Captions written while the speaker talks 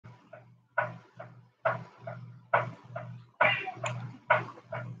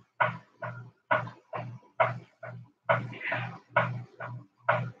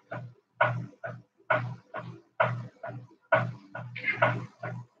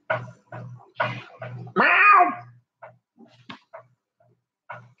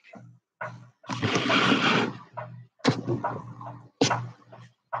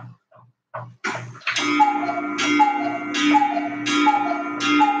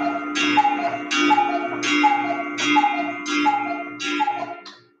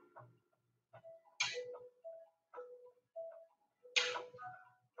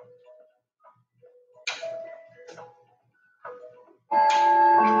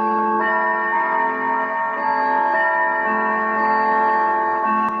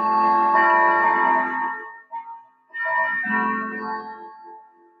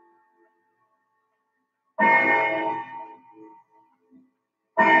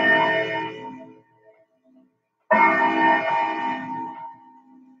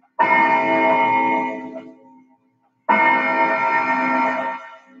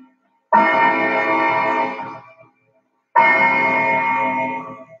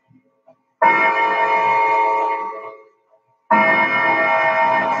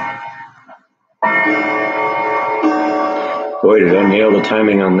did I nail the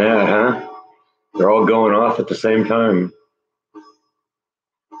timing on that, huh? They're all going off at the same time.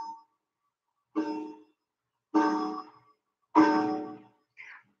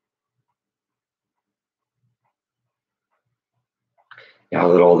 Now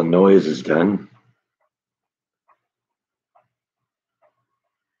that all the noise is done.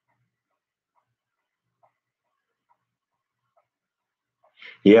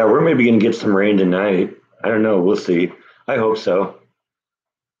 Yeah, we're maybe going to get some rain tonight. I don't know. We'll see. I hope so.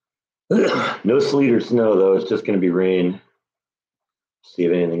 No sleet or snow, though. It's just going to be rain. See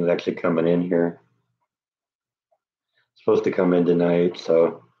if anything's actually coming in here. It's supposed to come in tonight,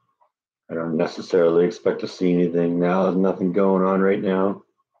 so I don't necessarily expect to see anything now. There's nothing going on right now.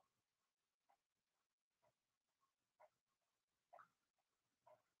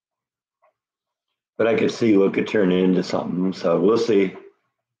 But I could see what could turn into something, so we'll see.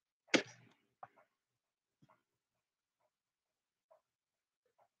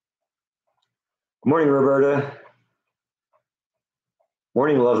 Good morning, Roberta.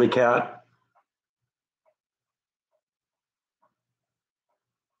 Morning, lovely cat.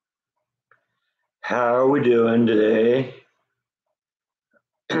 How are we doing today?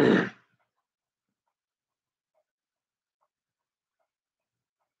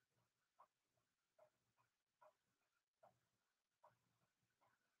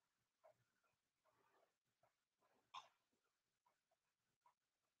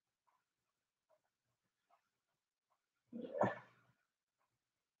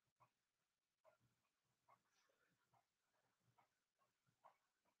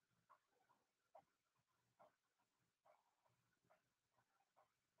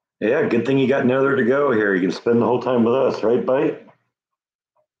 Yeah, good thing you got nowhere to go here. You can spend the whole time with us, right, Bite?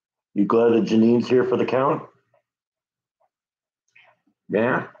 You glad that Janine's here for the count?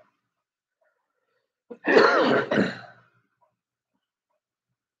 Yeah. Yeah,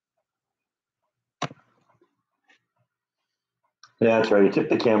 that's right. You tip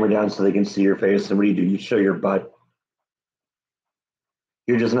the camera down so they can see your face. And what do? You show your butt.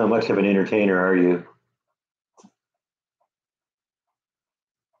 You're just not much of an entertainer, are you?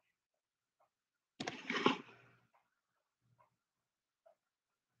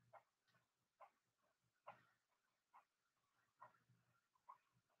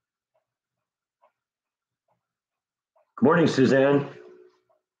 Good morning, Suzanne.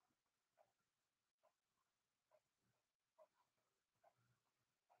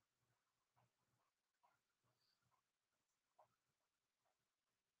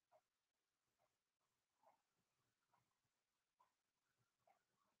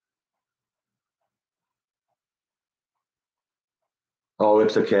 Oh,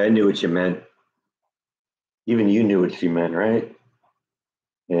 it's okay. I knew what you meant. Even you knew what she meant, right?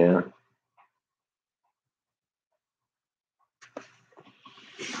 Yeah.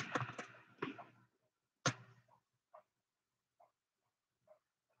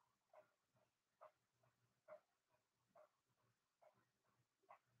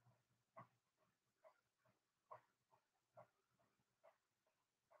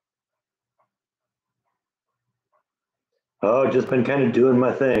 Oh, just been kind of doing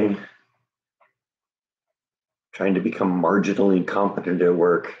my thing. Trying to become marginally competent at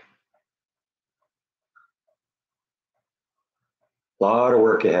work. A lot of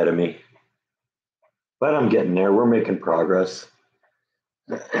work ahead of me. But I'm getting there. We're making progress.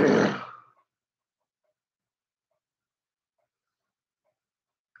 Good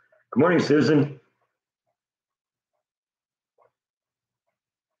morning, Susan.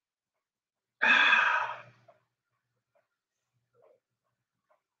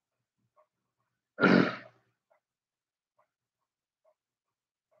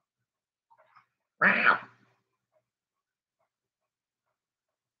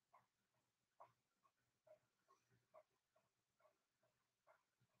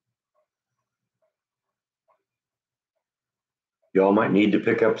 Y'all might need to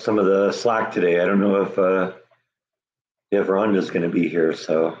pick up some of the slack today. I don't know if Rhonda's going to be here,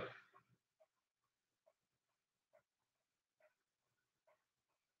 so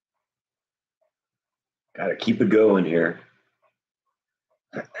got to keep it going here.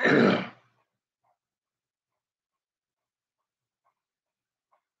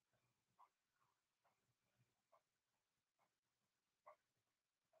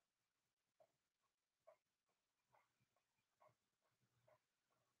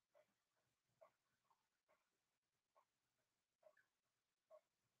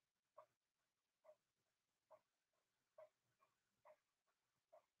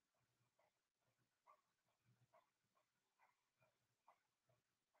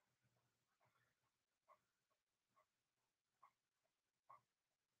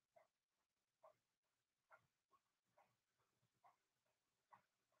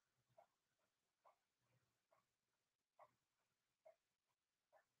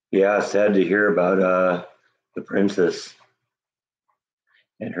 Yeah, sad to hear about the princess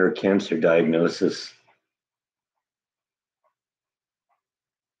and her cancer diagnosis.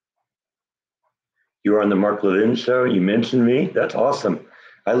 You were on the Mark Levin show. You mentioned me. That's awesome.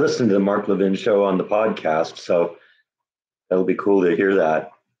 I listened to the Mark Levin show on the podcast, so that'll be cool to hear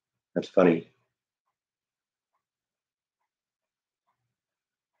that. That's funny.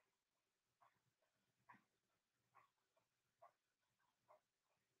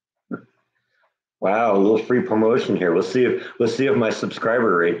 Wow, a little free promotion here. We'll see if my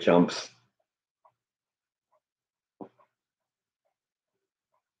subscriber rate jumps.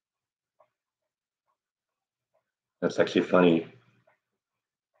 That's actually funny.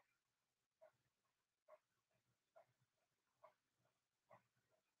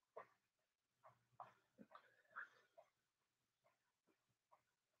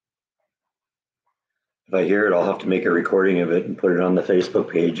 If I hear it, I'll have to make a recording of it and put it on the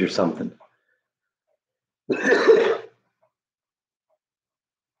Facebook page or something.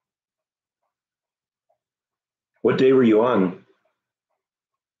 What day were you on?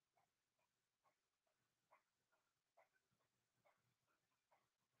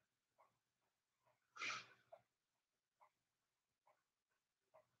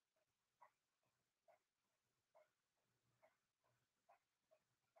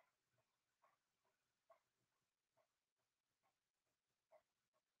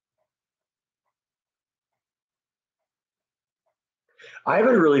 I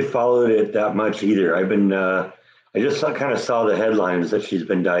haven't really followed it that much either. I just kind of saw the headlines that she's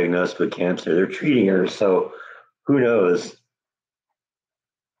been diagnosed with cancer. They're treating her, so who knows?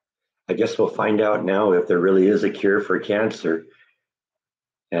 I guess we'll find out now if there really is a cure for cancer,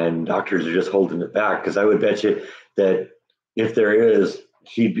 and doctors are just holding it back. Because I would bet you that if there is,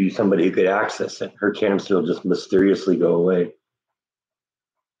 she'd be somebody who could access it. Her cancer will just mysteriously go away.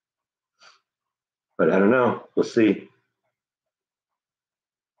 But I don't know. We'll see.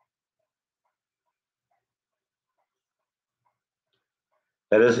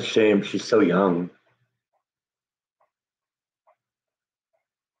 That is a shame. She's so young.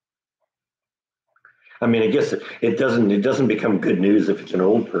 I mean, I guess it doesn't become good news if it's an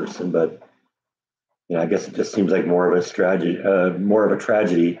old person, but I guess it just seems like more of a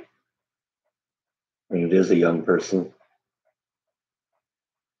tragedy when it is a young person.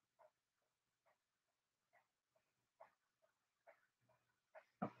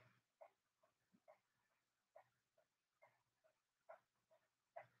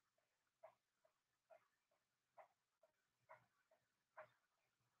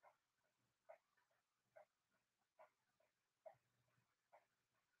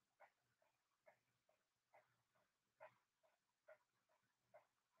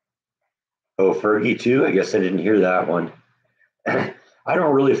 Oh, Fergie too. I guess I didn't hear that one. I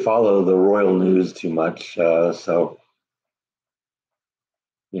don't really follow the royal news too much, so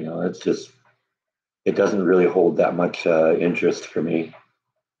it's just it doesn't really hold that much interest for me.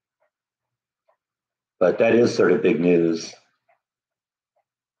 But that is sort of big news.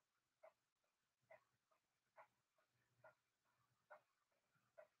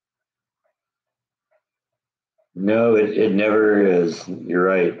 No, it never is. You're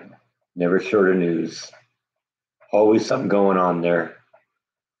right. Never short of news. Always something going on there.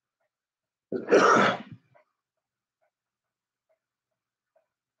 It's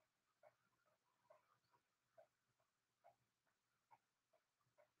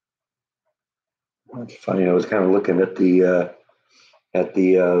funny. I was kind of looking at the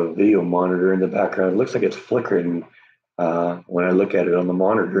video monitor in the background. It looks like it's flickering when I look at it on the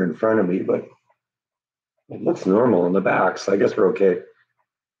monitor in front of me, but it looks normal in the back. So I guess we're okay.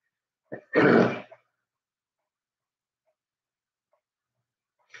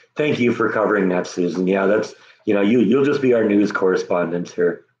 Thank you for covering that, Susan. Yeah, that's you'll just be our news correspondent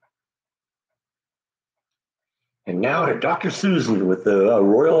here. And now to Dr. Susan with the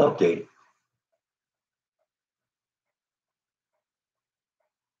royal update.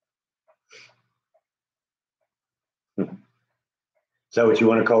 Is that what you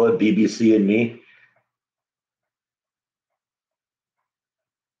want to call it? BBC and me?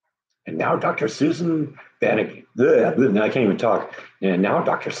 And now Dr. Susan Flanagan. Ugh, I can't even talk. And now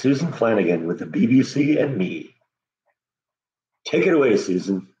Dr. Susan Flanagan with the BBC and me. Take it away,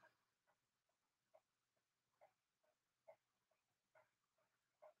 Susan.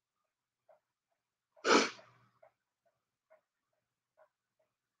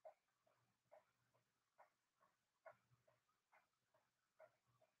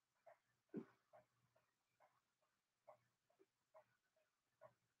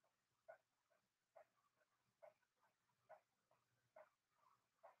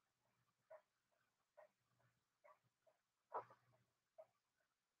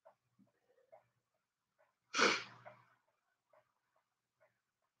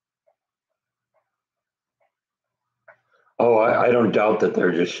 Oh, I don't doubt that there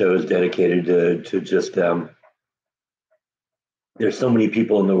are just shows dedicated to just them. There's so many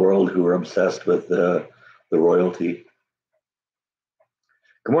people in the world who are obsessed with the royalty.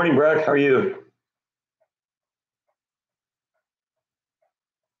 Good morning, Brock. How are you?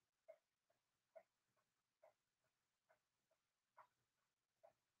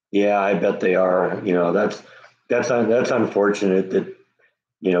 Yeah, I bet they are. That's unfortunate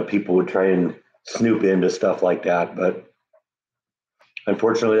that people would try and snoop into stuff like that, but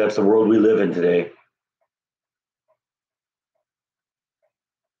unfortunately, that's the world we live in today.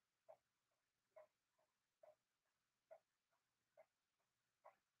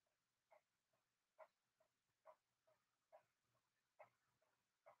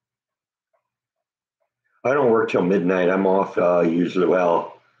 I don't work till midnight. I'm off usually.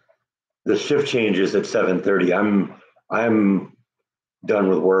 Well, the shift changes at 7:30. I'm done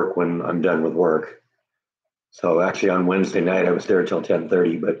with work when I'm done with work. So actually, on Wednesday night, I was there till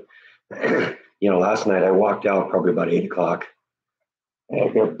 10:30. But last night I walked out probably about 8 o'clock. I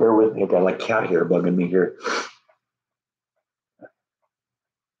got bear with me. I got like cat hair bugging me here.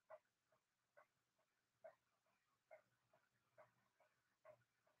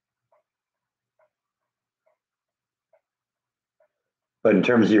 But in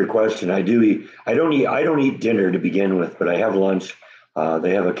terms of your question, I do eat. I don't eat dinner to begin with, but I have lunch.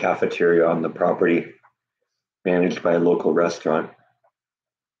 They have a cafeteria on the property managed by a local restaurant.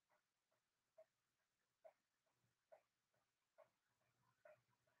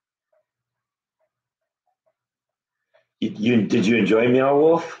 Did you enjoy Meow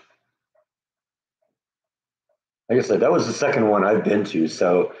Wolf? Like I said, that was the second one I've been to,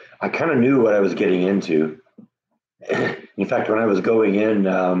 so I kind of knew what I was getting into. In fact, when I was going in,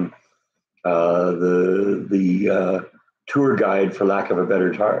 the tour guide, for lack of a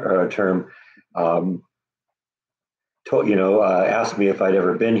better term, um, asked me if I'd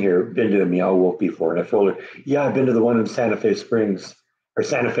ever been to a Meow Wolf before, and I told her, yeah, I've been to the one in Santa Fe Springs or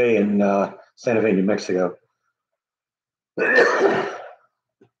Santa Fe in Santa Fe, New Mexico.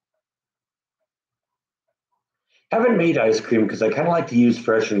 Haven't made ice cream because I kind of like to use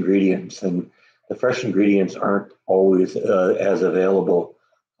fresh ingredients, and the fresh ingredients aren't always as available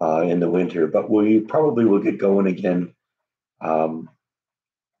in the winter. But we probably will get going again. Um,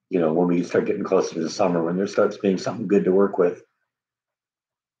 when we start getting closer to the summer, when there starts being something good to work with.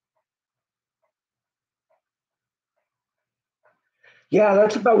 Yeah,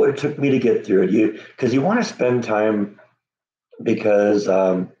 that's about what it took me to get through it. Because you want to spend time because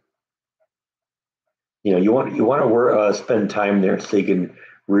you want to spend time there so you can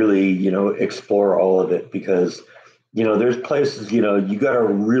really explore all of it because there's places you got to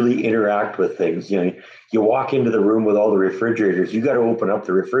really interact with things. You walk into the room with all the refrigerators, you got to open up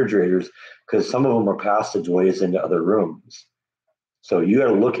the refrigerators because some of them are passageways into other rooms, so you got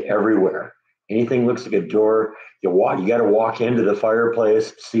to look everywhere. Anything looks like a door, you got to walk into the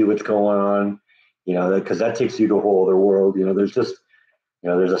fireplace, see what's going on, because that takes you to a whole other world.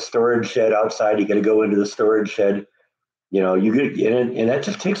 There's a storage shed outside. You got to go into the storage shed. You get and that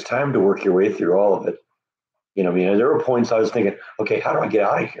just takes time to work your way through all of it. There were points I was thinking, okay, how do I get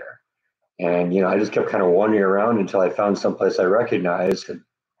out of here? And I just kept kind of wandering around until I found someplace I recognized.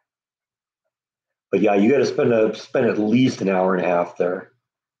 But yeah, you got to spend at least an hour and a half there.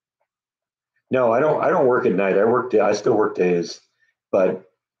 No, I don't work at night. I still work days, but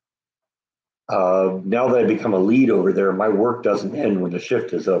now that I become a lead over there, my work doesn't end when the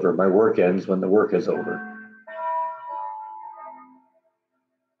shift is over. My work ends when the work is over.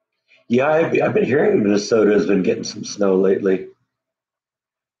 Yeah, I've been hearing Minnesota has been getting some snow lately.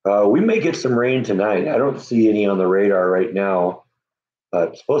 We may get some rain tonight. I don't see any on the radar right now, but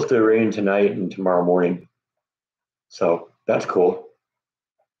it's supposed to rain tonight and tomorrow morning. So that's cool.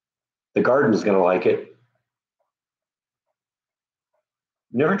 The garden's going to like it.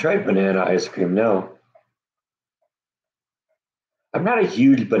 Never tried banana ice cream, no. I'm not a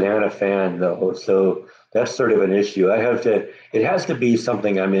huge banana fan though, so that's sort of an issue. It has to be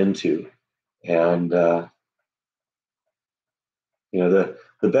something I'm into. And the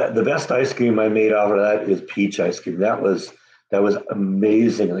best ice cream I made out of that is peach ice cream. That was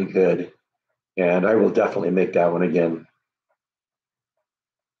amazingly good, and I will definitely make that one again.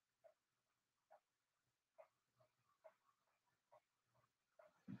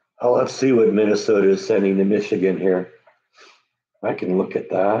 Oh, let's see what Minnesota is sending to Michigan here. I can look at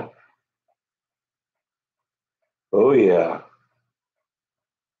that. Oh yeah,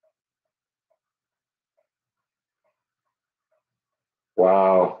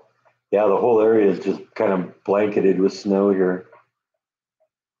 wow. Yeah, the whole area is just kind of blanketed with snow here.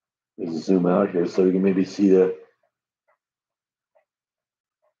 Let me zoom out here so you can maybe see the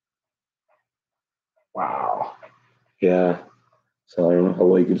Yeah. So I don't know how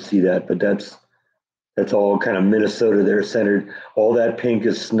well you can see that, but that's all kind of Minnesota there centered. All that pink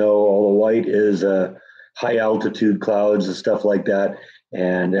is snow. All the white is high altitude clouds and stuff like that.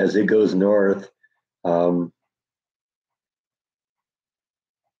 And as it goes north, um,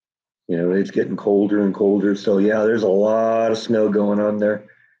 it's getting colder and colder. So yeah, there's a lot of snow going on there.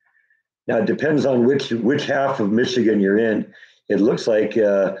 Now it depends on which half of Michigan you're in. It looks like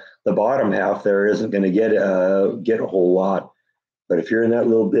the bottom half there isn't going to get a whole lot. But if you're in that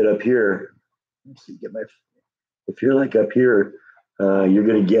little bit up here, let's see, if you're like up here, you're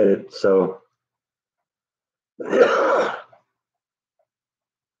going to get it. So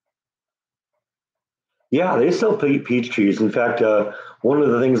yeah, they sell peach trees. In fact, one of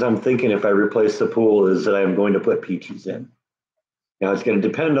the things I'm thinking if I replace the pool is that I'm going to put peaches in. Now it's going to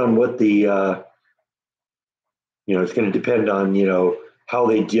depend on what it's going to depend on how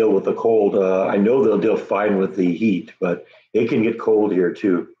they deal with the cold. I know they'll deal fine with the heat, but it can get cold here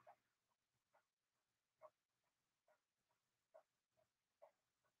too.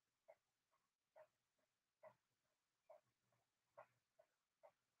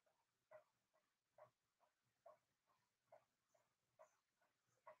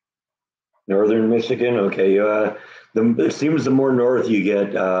 Northern Michigan, okay. It seems the more north you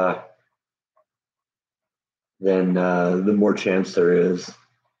get, then the more chance there is.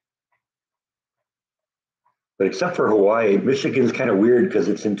 But except for Hawaii, Michigan's kind of weird because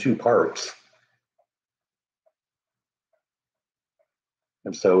it's in two parts.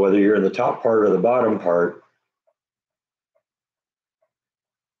 And so whether you're in the top part or the bottom part,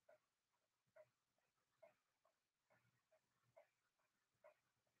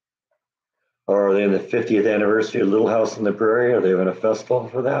 or are they in the 50th anniversary of Little House on the Prairie? Are they having a festival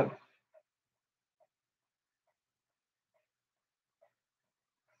for that?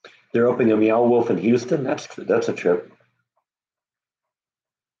 They're opening a Meow Wolf in Houston. That's a trip.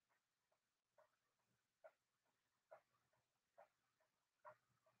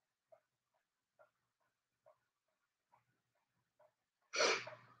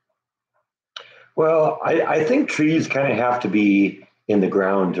 Well, I think trees kind of have to be in the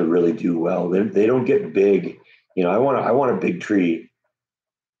ground to really do well. They don't get big. I want a big tree.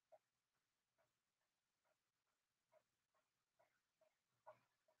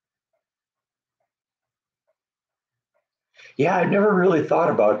 Yeah, I've never really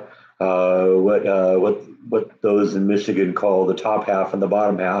thought about what those in Michigan call the top half and the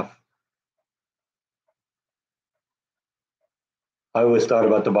bottom half. I always thought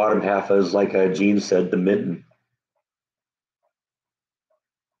about the bottom half as like Gene said, the mitten.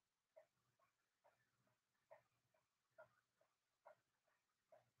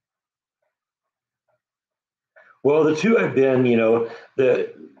 Well, the two I've been,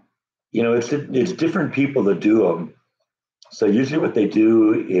 the it's different people that do them. So usually what they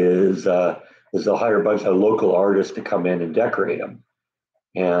do is they'll hire a bunch of local artists to come in and decorate them.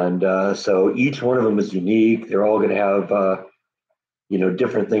 And so each one of them is unique. They're all going to have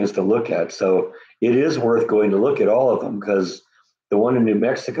different things to look at. So it is worth going to look at all of them because the one in New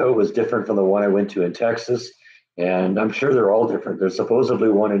Mexico was different from the one I went to in Texas, and I'm sure they're all different. There's supposedly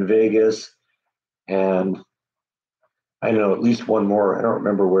one in Vegas, and I know at least one more. I don't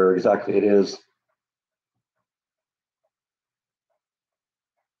remember where exactly it is.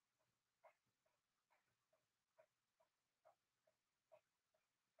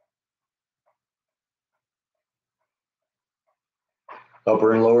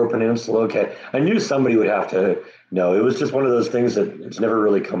 Upper and Lower Peninsula. Okay, I knew somebody would have to know. It was just one of those things that it's never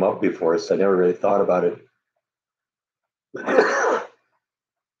really come up before, so I never really thought about it.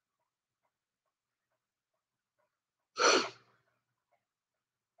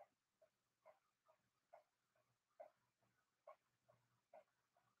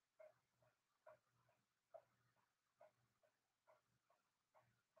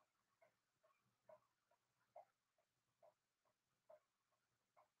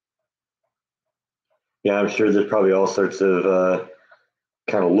 Yeah, I'm sure there's probably all sorts of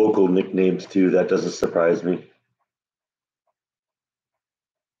kind of local nicknames too. That doesn't surprise me.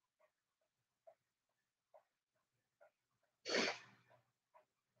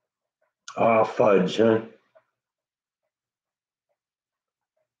 Oh, fudge, huh?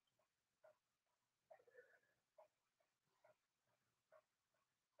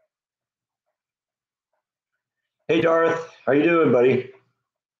 Hey, Darth, how you doing, buddy?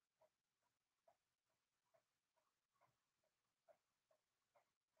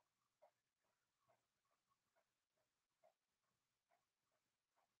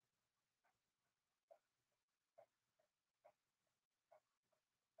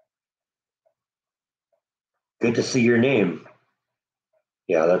 Good to see your name.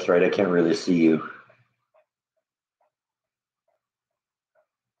 Yeah, that's right. I can't really see you.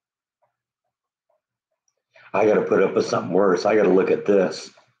 I got to put up with something worse. I got to look at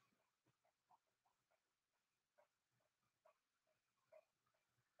this.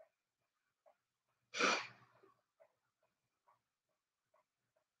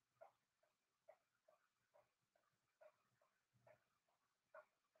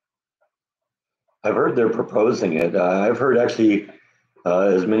 I've heard they're proposing it. I've heard actually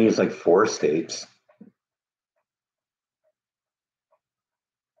as many as like 4 states.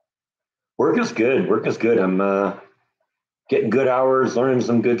 Work is good. Work is good. I'm getting good hours, learning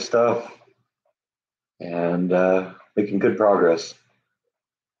some good stuff, and making good progress.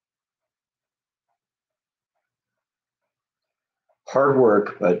 Hard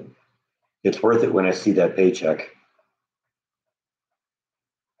work, but it's worth it when I see that paycheck.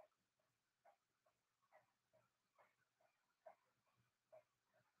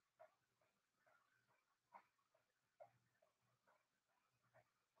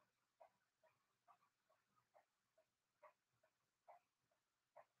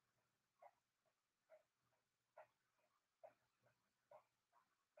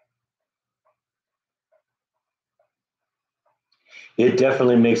 It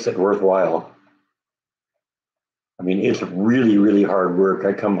definitely makes it worthwhile. I mean, it's really, really hard work.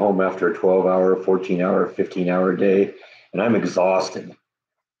 I come home after a 12-hour, 14-hour, 15-hour day, and I'm exhausted.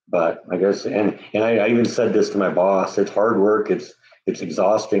 But I guess, and I even said this to my boss. It's hard work. It's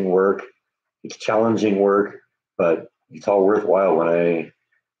exhausting work. It's challenging work, but it's all worthwhile when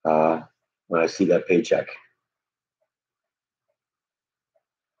I see that paycheck.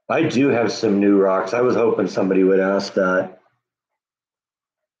 I do have some new rocks. I was hoping somebody would ask that.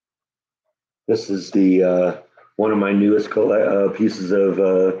 This is the one of my newest pieces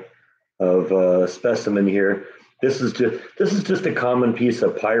of specimen here. This is just a common piece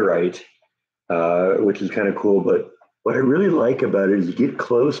of pyrite, which is kind of cool. But what I really like about it is you get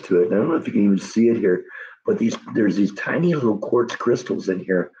close to it. And I don't know if you can even see it here, but there's these tiny little quartz crystals in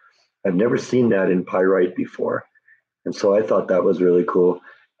here. I've never seen that in pyrite before, and so I thought that was really cool.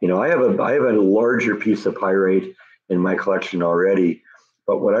 I have a larger piece of pyrite in my collection already,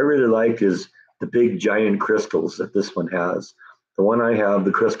 but what I really like is the big giant crystals that this one has. The one I have,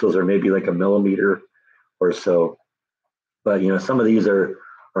 the crystals are maybe like a millimeter or so, but some of these are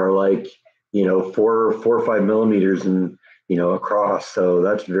like 4 or 5 millimeters and across. So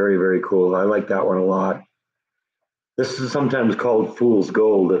that's very, very cool. I like that one a lot. This is sometimes called fool's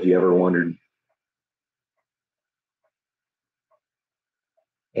gold, if you ever wondered.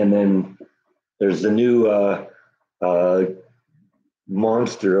 And then there's the new uh,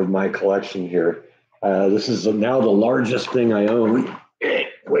 monster of my collection here. This is now the largest thing I own. It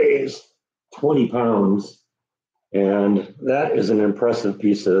weighs 20 pounds, and that is an impressive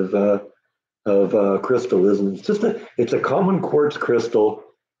piece of crystal, isn't it? It's a common quartz crystal,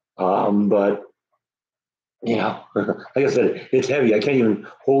 but like I said, it's heavy. I can't even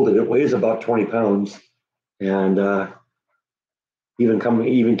hold it. It weighs about 20 pounds, and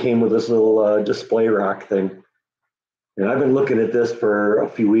even came with this little display rack thing. And I've been looking at this for a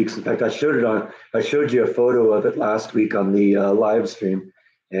few weeks. In fact, I showed you a photo of it last week on the live stream,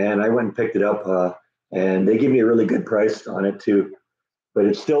 and I went and picked it up, and they gave me a really good price on it too. But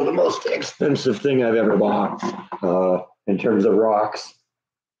it's still the most expensive thing I've ever bought in terms of rocks.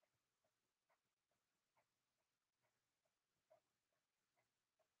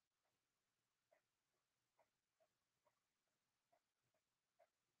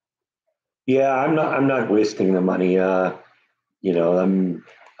 Yeah, I'm not wasting the money. You know, I'm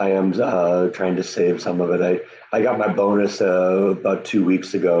I am trying to save some of it. I got my bonus about 2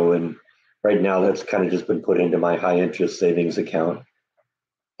 weeks ago, and right now that's kind of just been put into my high interest savings account.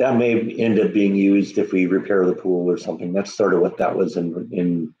 That may end up being used if we repair the pool or something. That's sort of what that was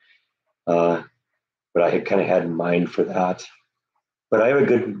in what I had kind of had in mind for that. But I have a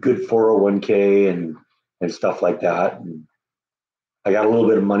good 401k and stuff like that. And I got a little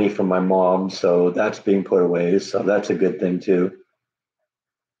bit of money from my mom, so that's being put away. So that's a good thing too.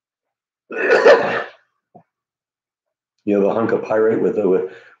 You have a hunk of pyrite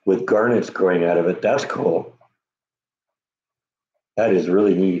with garnets growing out of it. That's cool. That is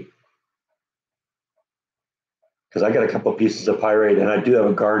really neat. Because I got a couple pieces of pyrite and I do have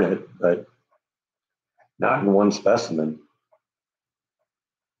a garnet, but not in one specimen.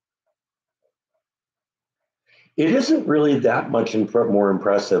 It isn't really that much more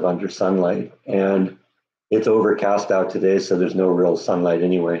impressive under sunlight, and it's overcast out today, so there's no real sunlight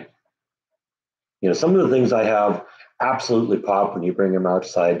anyway. Some of the things I have absolutely pop when you bring them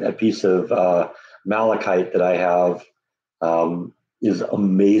outside. That piece of malachite that I have is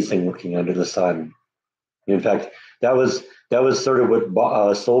amazing looking under the sun. In fact, that was sort of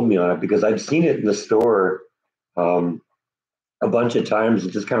what sold me on it, because I'd seen it in the store um, a bunch of times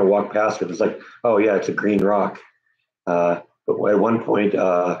and just kind of walked past it. It's like, oh yeah, it's a green rock. But at one point,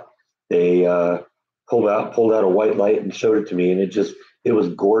 they pulled out a white light and showed it to me, and it was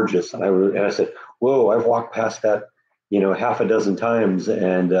gorgeous. And I said, whoa, I've walked past that, half a dozen times,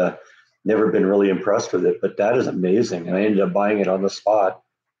 and never been really impressed with it. But that is amazing, and I ended up buying it on the spot.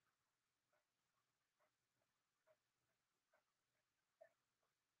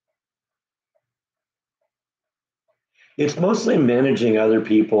 It's mostly managing other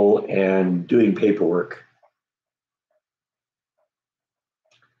people and doing paperwork.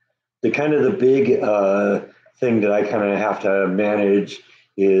 The big thing that I kind of have to manage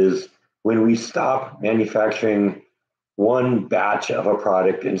is when we stop manufacturing one batch of a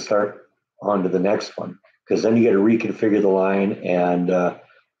product and start on to the next one, because then you got to reconfigure the line, and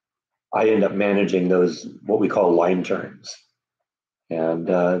I end up managing those, what we call line turns, and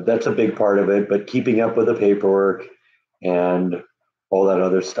that's a big part of it. But keeping up with the paperwork and all that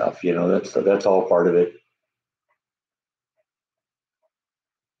other stuff, that's all part of it.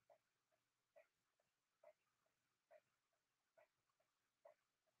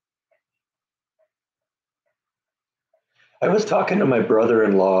 I was talking to my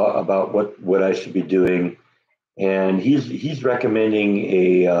brother-in-law about what I should be doing, and he's recommending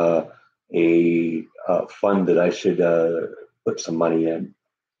a fund that I should put some money in.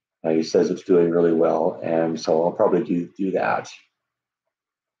 He says it's doing really well, and so I'll probably do that.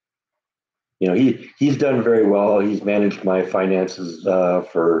 He's done very well. He's managed my finances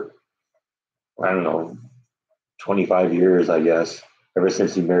for, I don't know, 25 years, I guess, ever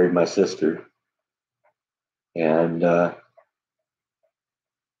since he married my sister, and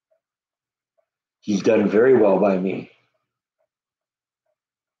he's done very well by me.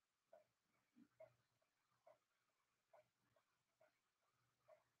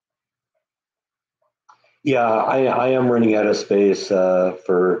 Yeah, I am running out of space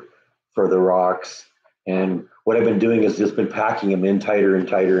for the rocks, and what I've been doing is just been packing them in tighter and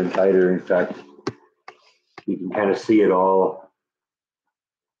tighter and tighter. In fact, you can kind of see it all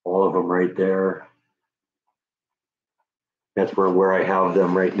of them right there. That's where I have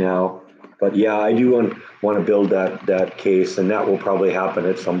them right now. But yeah, I do want to build that case, and that will probably happen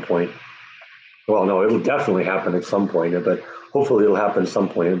at some point. Well, no, it'll definitely happen at some point, but hopefully it'll happen some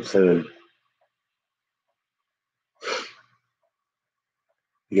point soon,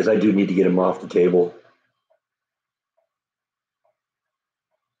 because I do need to get them off the table,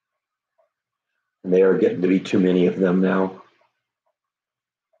 and they are getting to be too many of them now.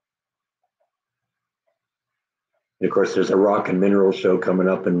 And of course, there's a rock and mineral show coming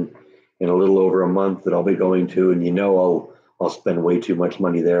up in a little over a month that I'll be going to, and I'll spend way too much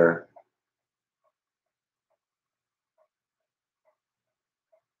money there.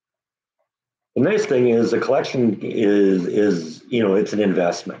 The nice thing is the collection is it's an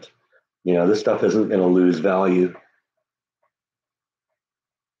investment. This stuff isn't going to lose value.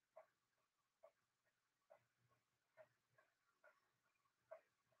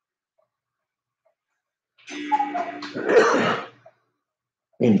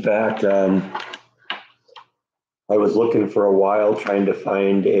 In fact, I was looking for a while trying to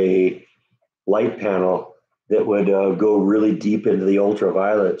find a light panel that would go really deep into the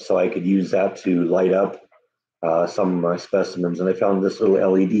ultraviolet, so I could use that to light up some of my specimens. And I found this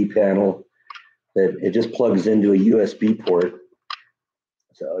little LED panel that it just plugs into a USB port.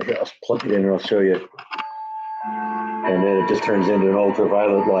 So here, I'll plug it in and I'll show you. And then it just turns into an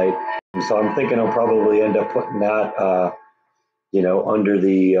ultraviolet light. And so I'm thinking I'll probably end up putting that, under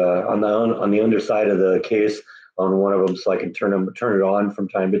the on the underside of the case on one of them, so I can turn it on from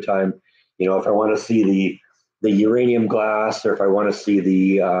time to time. If I want to see the uranium glass, or if I want to see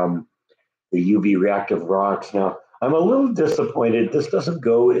the UV reactive rocks. Now, I'm a little disappointed. This doesn't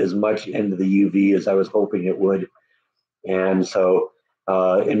go as much into the UV as I was hoping it would. And so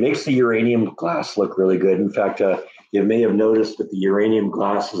it makes the uranium glass look really good. In fact, you may have noticed that the uranium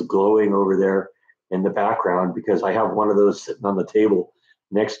glass is glowing over there in the background, because I have one of those sitting on the table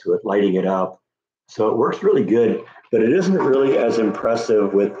next to it, lighting it up. So it works really good, but it isn't really as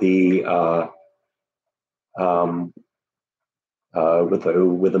impressive with the um, with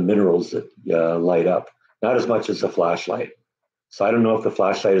the minerals that light up. Not as much as the flashlight. So I don't know if the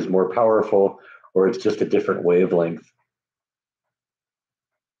flashlight is more powerful or it's just a different wavelength.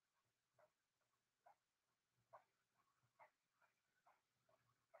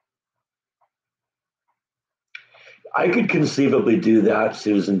 I could conceivably do that,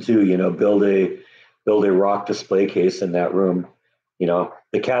 Susan, too. Build build a rock display case in that room. You know,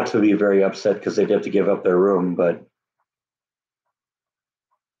 the cats would be very upset because they'd have to give up their room, but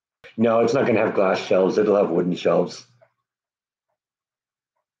no, it's not going to have glass shelves. It'll have wooden shelves.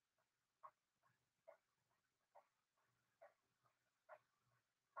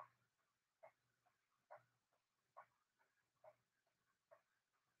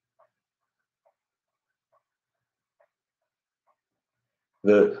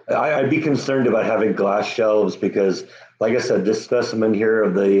 I'd be concerned about having glass shelves because, like I said, this specimen here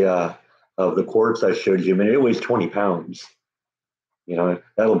of the quartz I showed you, I mean, it weighs 20 pounds. You know,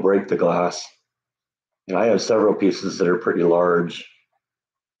 that'll break the glass. And I have several pieces that are pretty large.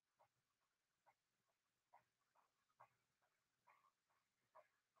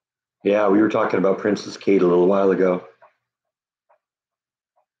 Yeah, we were talking about Princess Kate a little while ago.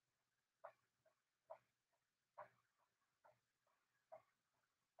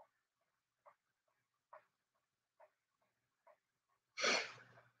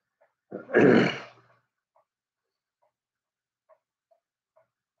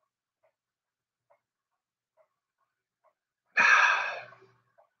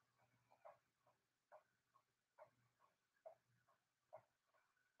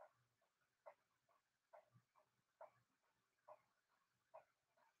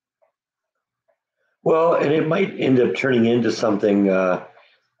 Well, and it might end up turning into something,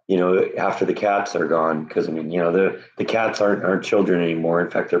 you know, after the cats are gone. Because I mean, you know, the cats aren't children anymore. In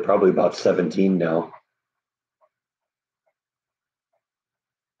fact, they're probably about 17 now.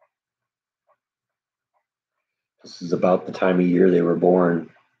 This is about the time of year they were born.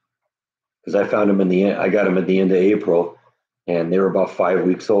 Because I found them in the end. I got them at the end of April, and they were about 5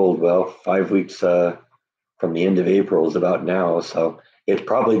 weeks old. Well, 5 weeks from the end of April is about now. So it's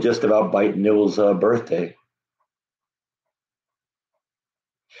probably just about biting Nibbles' birthday.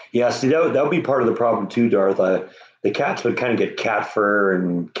 Yeah, see, that would be part of the problem too, Darth. The cats would kind of get cat fur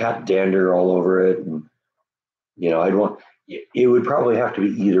and cat dander all over it, and you know, I'd want it would probably have to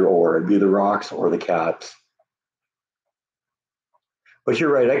be either or. It'd be the rocks or the cats. But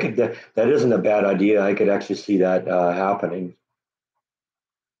you're right. I could that isn't a bad idea. I could actually see that happening.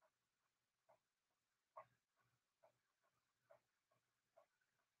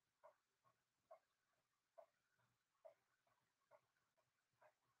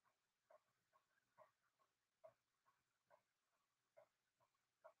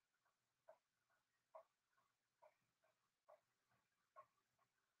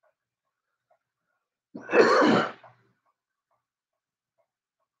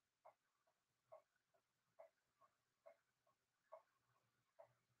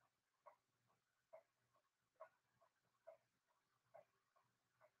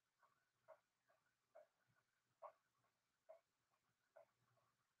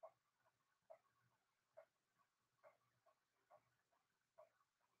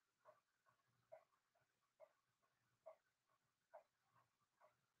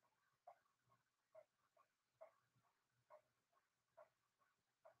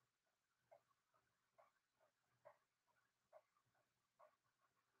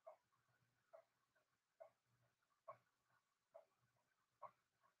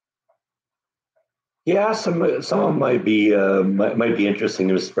 Yeah, some of them might be interesting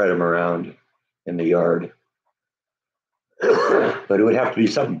to spread them around in the yard, but it would have to be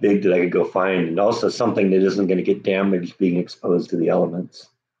something big that I could go find, and also something that isn't going to get damaged being exposed to the elements.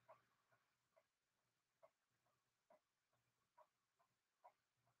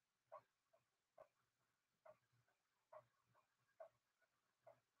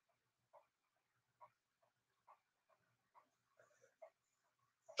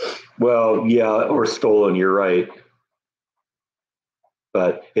 Well, yeah, or stolen. You're right,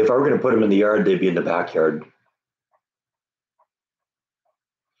 but if I were going to put them in the yard, they'd be in the backyard.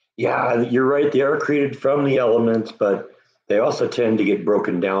 Yeah, you're right. They are created from the elements, but they also tend to get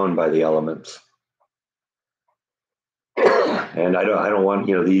broken down by the elements. And I don't want,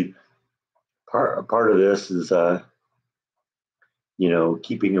 you know, the part of this is, you know,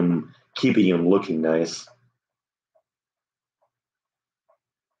 keeping them looking nice.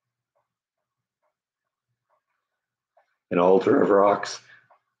 An altar of rocks,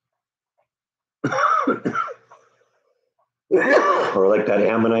 or like that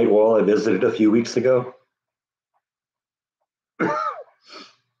ammonite wall I visited a few weeks ago.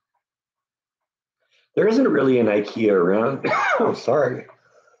 There isn't really an IKEA around. Oh, sorry.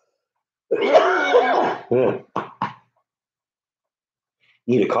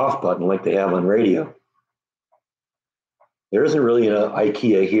 Need a cough button like they have on radio. There isn't really an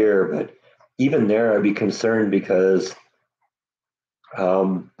IKEA here, but even there, I'd be concerned because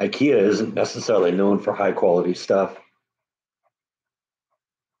IKEA isn't necessarily known for high quality stuff.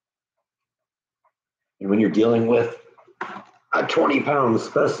 And when you're dealing with a 20-pound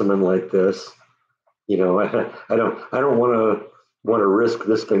specimen like this, I don't want to risk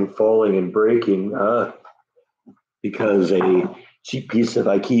this thing falling and breaking because a cheap piece of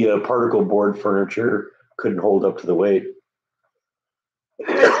IKEA particle board furniture couldn't hold up to the weight.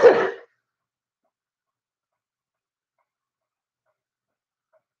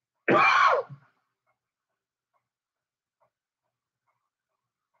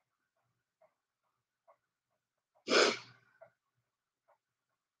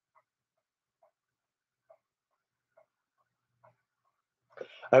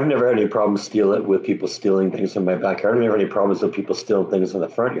 I've never had any problems with people stealing things in my backyard. I've never had any problems with people stealing things in the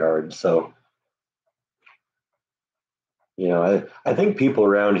front yard. So, I think people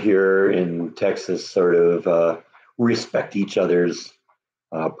around here in Texas sort of respect each other's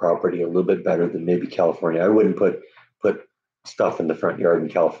property a little bit better than maybe California. I wouldn't put stuff in the front yard in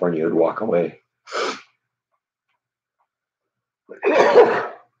California. I'd walk away.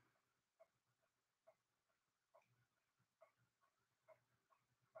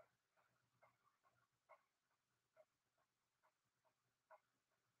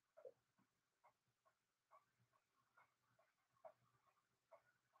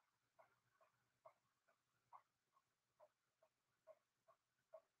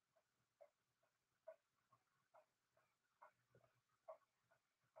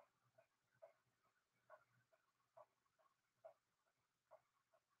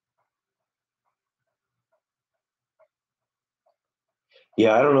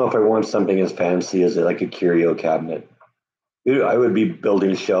 Yeah, I don't know if I want something as fancy as like a curio cabinet. I would be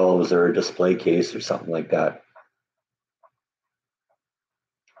building shelves or a display case or something like that.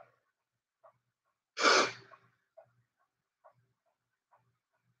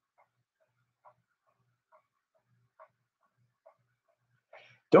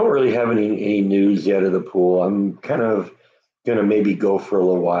 Don't really have any news yet of the pool. I'm kind of gonna maybe go for a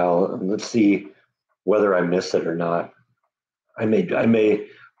little while and let's see whether I miss it or not. I may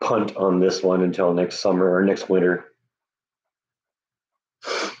punt on this one until next summer or next winter.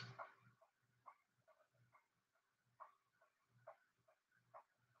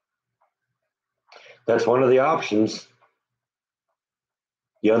 That's one of the options.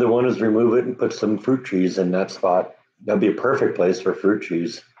 The other one is remove it and put some fruit trees in that spot. That'd be a perfect place for fruit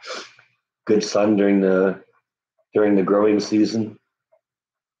trees. Good sun during the growing season.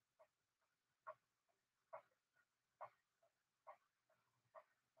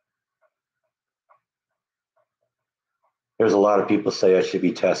 There's a lot of people say I should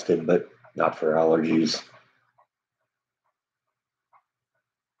be tested, but not for allergies.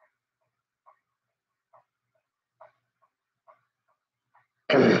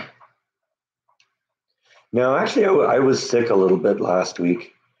 No, actually, I was sick a little bit last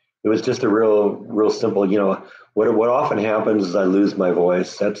week. It was just a real simple. What often happens is I lose my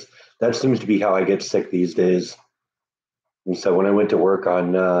voice. That seems to be how I get sick these days. And so when I went to work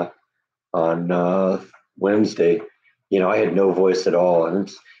on Wednesday, I had no voice at all,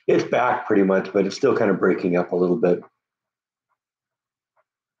 and it's back pretty much, but it's still kind of breaking up a little bit.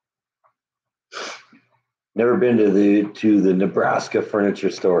 Never been to the Nebraska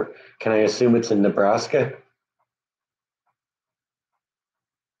furniture store. Can I assume it's in Nebraska?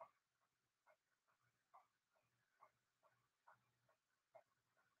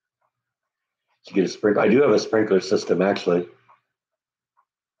 To get a sprinkler. I do have a sprinkler system actually.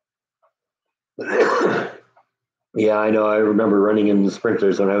 Yeah, I know. I remember running in the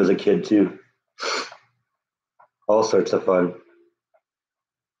sprinklers when I was a kid too. All sorts of fun.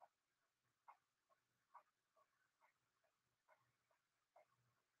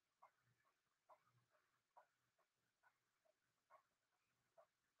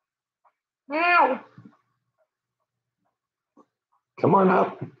 Ow. Come on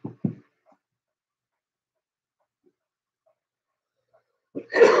up.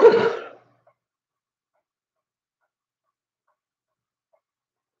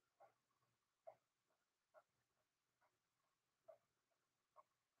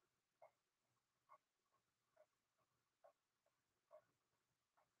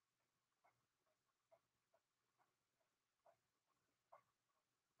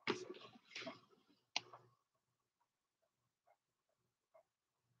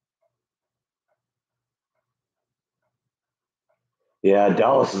 Yeah,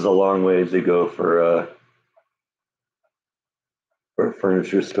 Dallas is a long ways to go for a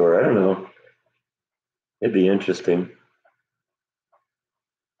furniture store. I don't know. It'd be interesting.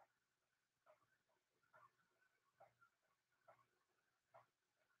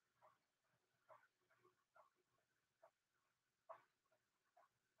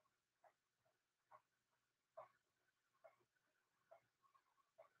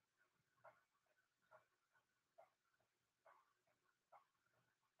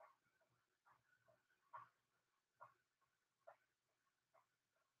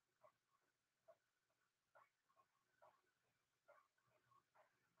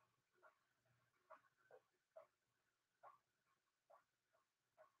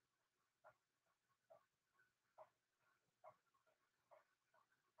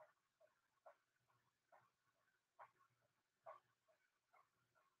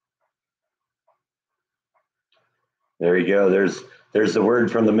 There you go. There's the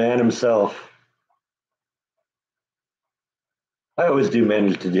word from the man himself. I always do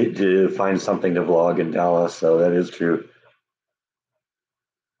manage to find something to vlog in Dallas, so that is true.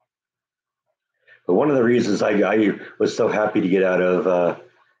 But one of the reasons I was so happy to get out of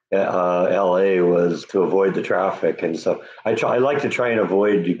LA was to avoid the traffic, and so I like to try and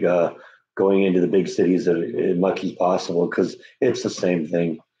avoid going into the big cities as much as possible because it's the same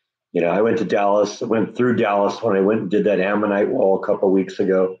thing. You know, I went to Dallas, went through Dallas when I went and did that Ammonite Wall a couple of weeks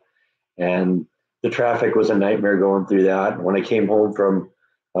ago, and the traffic was a nightmare going through that. When I came home from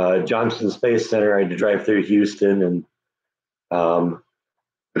Johnson Space Center, I had to drive through Houston, and um,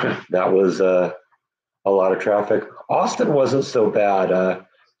 that was a lot of traffic. Austin wasn't so bad.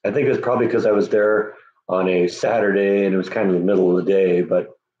 I think it was probably because I was there on a Saturday and it was kind of the middle of the day, but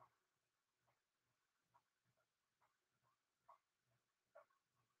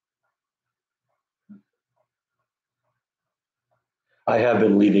I have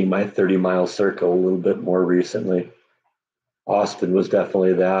been leaving my 30-mile circle a little bit more recently. Austin was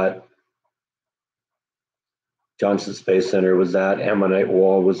definitely that. Johnson Space Center was that. Ammonite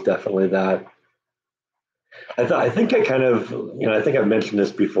Wall was definitely that. I think I kind of, I think I've mentioned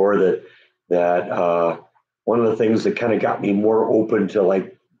this before that one of the things that kind of got me more open to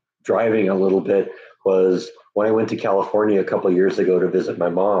like driving a little bit was when I went to California a couple of years ago to visit my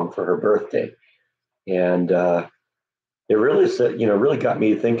mom for her birthday, and it really really got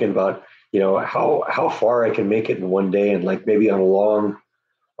me thinking about how far I can make it in one day, and like maybe on one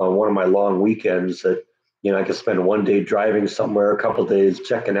of my long weekends that I could spend one day driving somewhere, a couple of days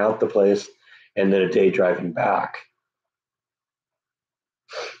checking out the place, and then a day driving back.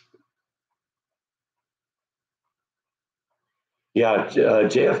 Yeah,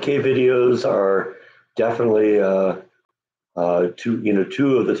 JFK videos are definitely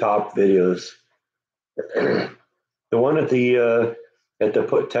two of the top videos. The one at the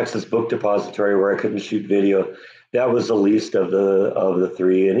Texas Book Depository where I couldn't shoot video, that was the least of the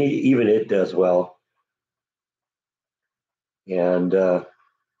three, and even it does well. And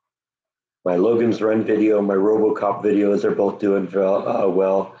my Logan's Run video, my RoboCop videos are both doing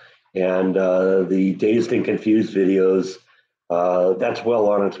well, and the Dazed and Confused videos, that's well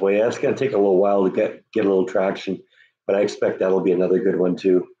on its way. That's going to take a little while to get a little traction, but I expect that'll be another good one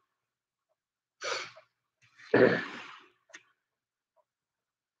too.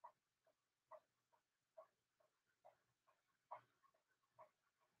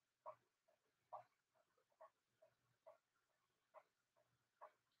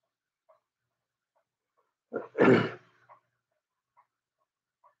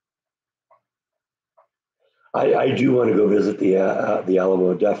 I do want to go visit the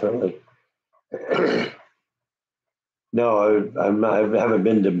Alamo, definitely. No, I haven't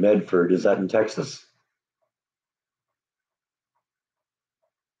been to Medford. Is that in Texas?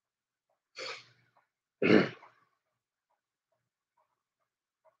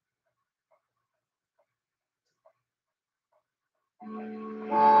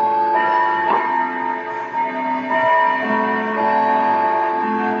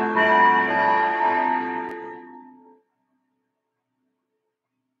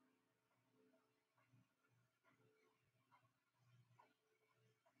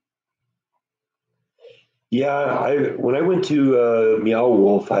 Yeah, I when I went to Meow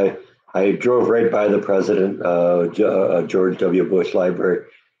Wolf, I drove right by the president, George W. Bush Library,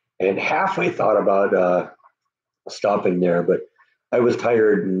 and halfway thought about stopping there, but I was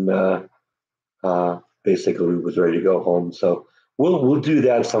tired and basically was ready to go home. So we'll do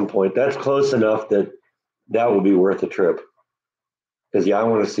that at some point. That's close enough that that will be worth a trip. Because yeah, I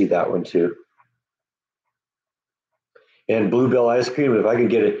want to see that one too. And Bluebell ice cream, if I can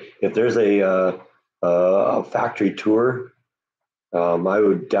get it, if there's a factory tour, I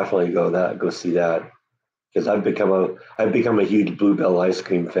would definitely go see that because I've become a huge Bluebell ice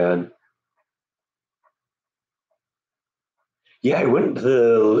cream fan. Yeah, I went to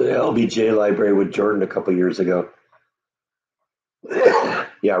the LBJ library with Jordan a couple years ago.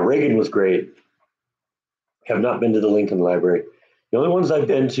 Yeah, Reagan was great. Have not been to the Lincoln Library. The only ones I've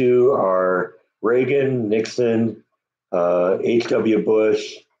been to are Reagan, Nixon, H.W.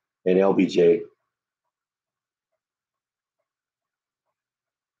 Bush, and LBJ.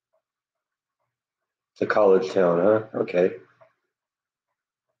 It's a college town, huh? Okay.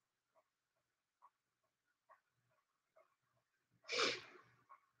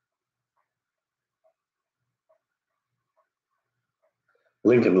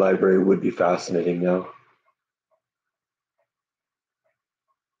 Lincoln Library would be fascinating now.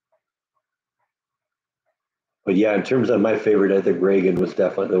 But yeah, in terms of my favorite, I think Reagan was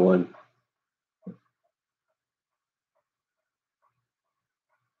definitely the one.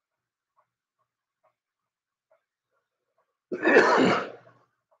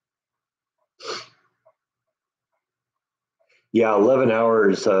 Yeah, 11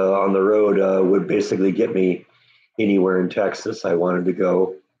 hours on the road would basically get me anywhere in Texas I wanted to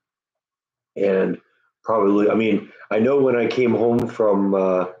go. And probably, I mean, I know when I came home from,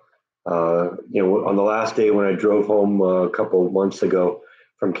 on the last day when I drove home a couple of months ago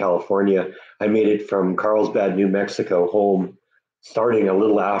from California, I made it from Carlsbad, New Mexico home starting a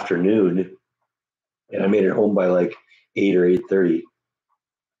little afternoon. And I made it home by like 8 or 8:30.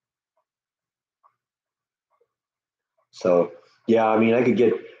 So yeah, I mean, I could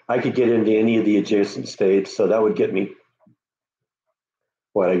get into any of the adjacent states. So that would get me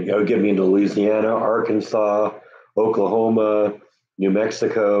that would get me into Louisiana, Arkansas, Oklahoma, New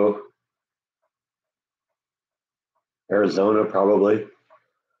Mexico, Arizona, probably.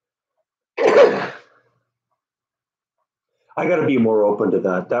 I got to be more open to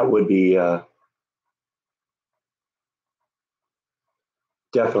that. That would be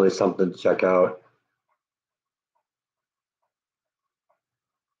definitely something to check out,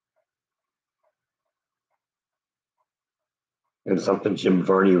 and something Jim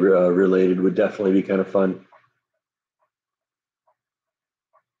Varney related would definitely be kind of fun.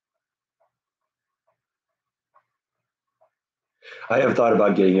 I have thought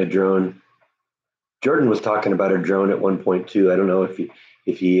about getting a drone. Jordan was talking about a drone at one point too. I don't know if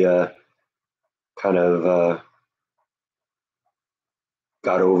he kind of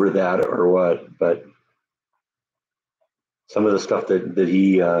got over that or what, but some of the stuff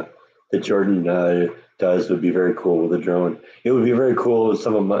that Jordan does would be very cool with a drone. It would be very cool with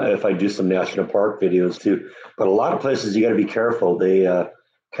some of my if I do some national park videos too. But a lot of places you got to be careful. They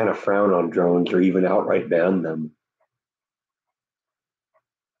kind of frown on drones or even outright ban them.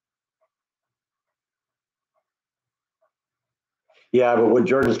 Yeah, but what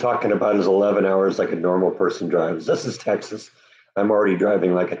Jordan's talking about is 11 hours like a normal person drives. This is Texas. I'm already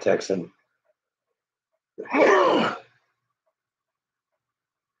driving like a Texan.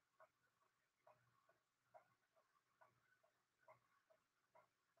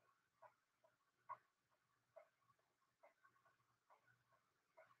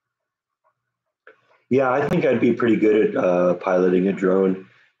 Yeah, I think I'd be pretty good at piloting a drone,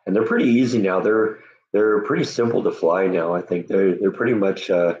 and they're pretty easy now. They're pretty simple to fly now. I think they're pretty much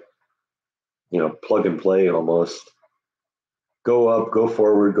plug and play almost. Go up, go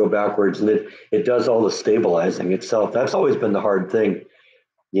forward, go backwards, and it does all the stabilizing itself. That's always been the hard thing.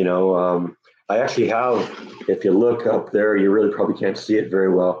 You know, I actually have. If you look up there, you really probably can't see it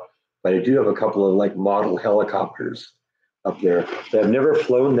very well, but I do have a couple of like model helicopters up there. I've never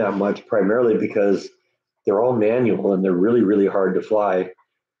flown that much, primarily because they're all manual and they're really really hard to fly,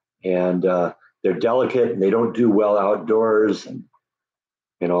 and they're delicate and they don't do well outdoors and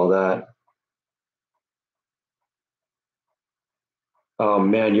all that. Oh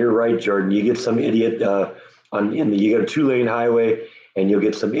man, you're right, Jordan. You get some idiot you get a 2 lane highway, and you'll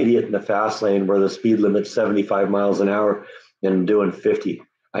get some idiot in the fast lane where the speed limit's 75 miles an hour and doing 50.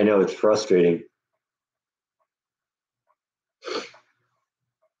 I know it's frustrating.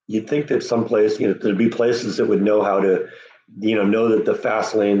 You'd think that someplace, there'd be places that would know how to, know that the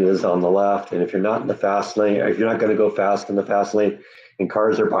fast lane is on the left, and if you're not in the fast lane, or if you're not going to go fast in the fast lane, and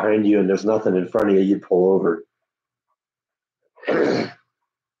cars are behind you, and there's nothing in front of you, you'd pull over.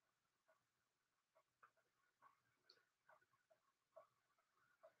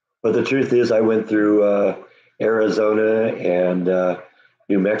 But the truth is, I went through Arizona and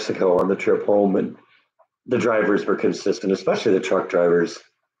New Mexico on the trip home, and the drivers were consistent, especially the truck drivers.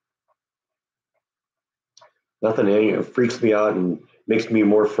 Nothing freaks me out and makes me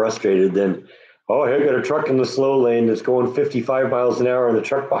more frustrated than, oh, I got a truck in the slow lane that's going 55 miles an hour, and the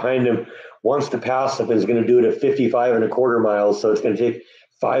truck behind him wants to pass him and is going to do it at 55 and a quarter miles, so it's going to take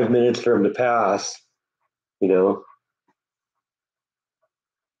 5 minutes for him to pass. You know,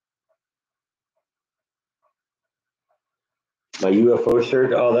 my UFO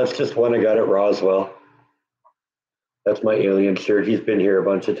shirt. Oh, that's just one I got at Roswell. That's my alien shirt. He's been here a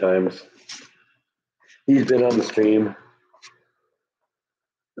bunch of times. He's been on the stream.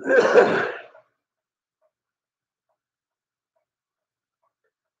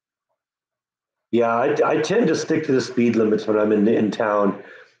 Yeah, I tend to stick to the speed limits when I'm in town.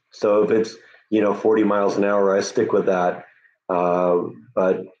 So if it's 40 miles an hour, I stick with that.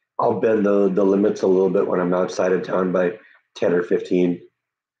 But I'll bend the limits a little bit when I'm outside of town by 10 or 15.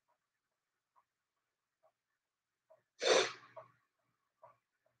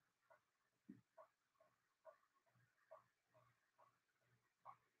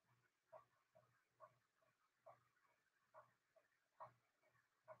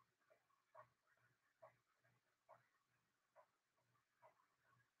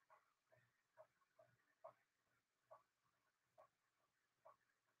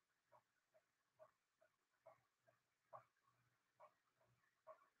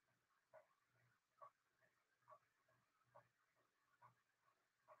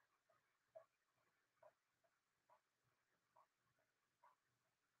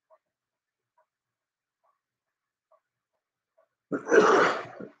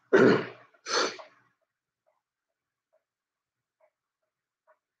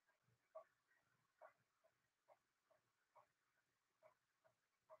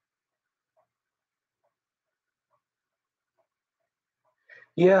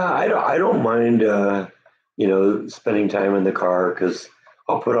 Yeah, I don't mind spending time in the car because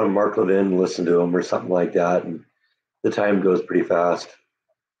I'll put on Mark Levin, listen to him or something like that, and the time goes pretty fast.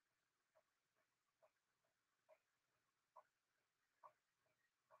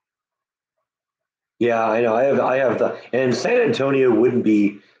 Yeah, I know. I have the and San Antonio wouldn't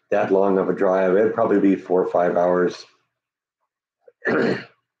be that long of a drive. It'd probably be 4 or 5 hours.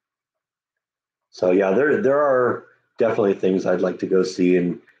 So yeah, there are definitely things I'd like to go see,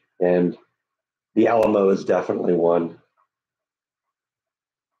 and the Alamo is definitely one.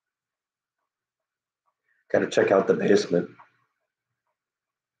 Got to check out the basement.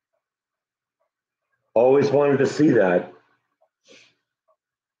 Always wanted to see that.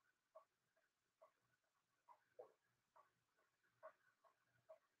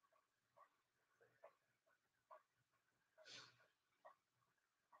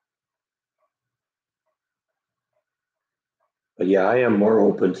 But yeah, I am more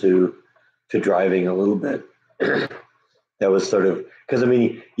open to driving a little bit. That was sort of because I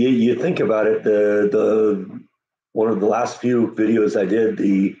mean, you think about it. The one of the last few videos I did,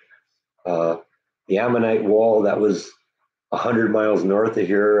 uh, the Ammonite Wall, that was 100 miles north of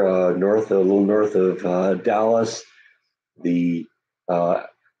here, a little north of Dallas. The uh,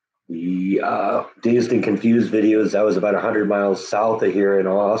 the Dazed and Confused videos, that was about 100 miles south of here in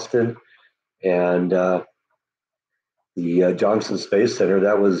Austin, and the Johnson Space Center,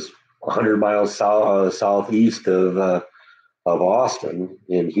 that was 100 miles southeast of Austin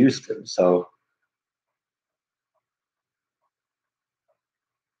in Houston. So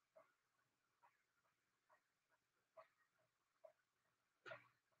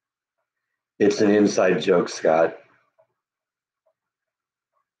it's an inside joke, Scott.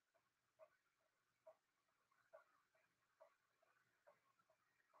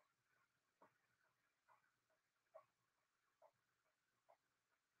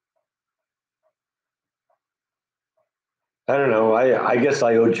 I don't know. I guess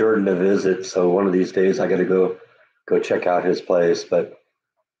I owe Jordan a visit, so one of these days I got to go check out his place. But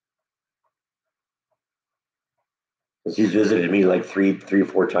he's visited me like three,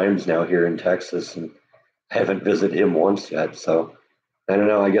 4 times now here in Texas, and I haven't visited him once yet. So I don't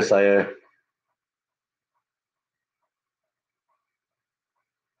know. I guess I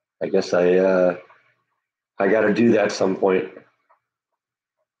got to do that some point.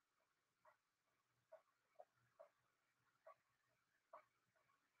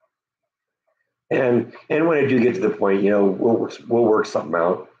 And when I do get to the point, we'll work something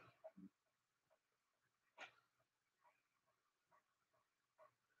out.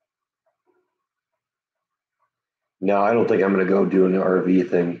 No, I don't think I'm going to go do an RV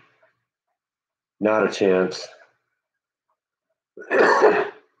thing. Not a chance.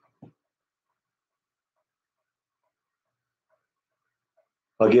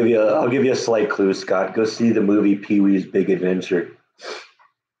 I'll give you a slight clue, Scott. Go see the movie Pee Wee's Big Adventure.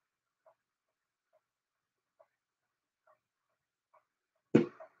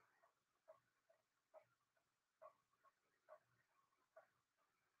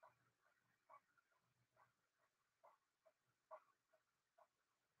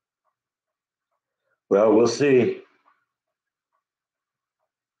 Well, we'll see.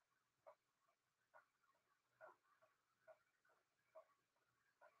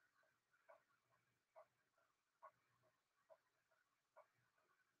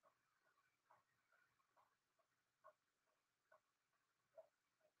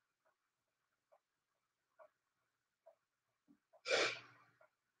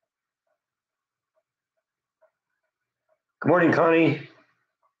 Good morning, Connie.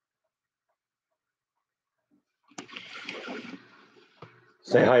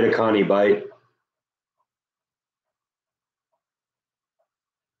 Say hi to Connie. Bye.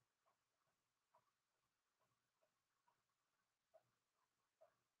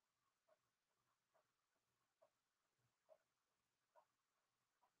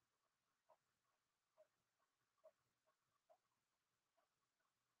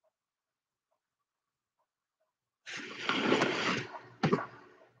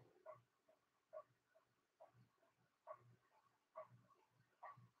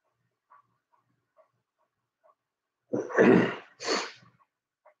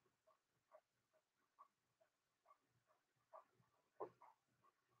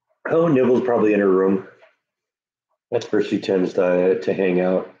 Oh, Nibble's probably in her room. That's where she tends to hang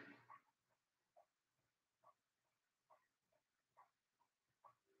out.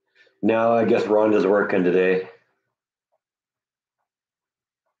 Now I guess Rhonda's working today,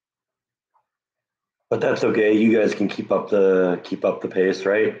 but that's okay. You guys can keep up the pace,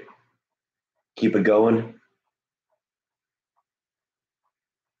 right? Keep it going.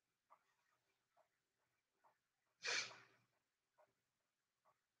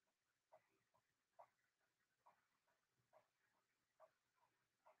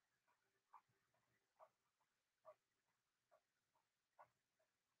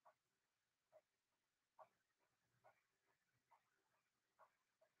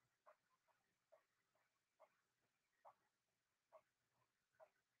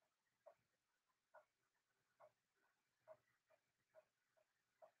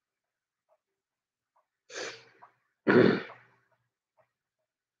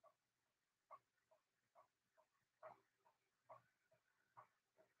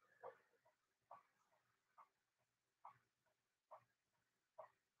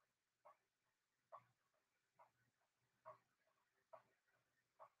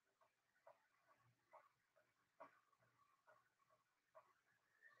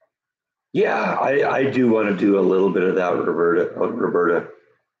 Yeah, I do want to do a little bit of that, Roberta,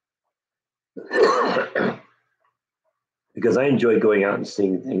 because I enjoy going out and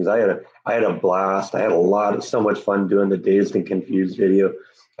seeing things. I had a blast. I had so much fun doing the Dazed and Confused video.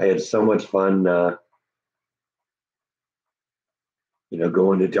 I had so much fun, going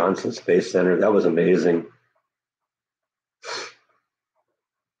to Johnson Space Center. That was amazing.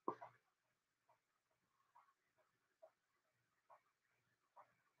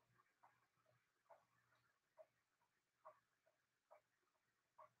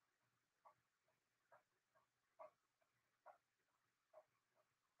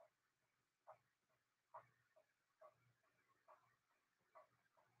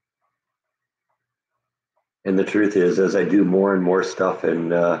 And the truth is, as I do more and more stuff in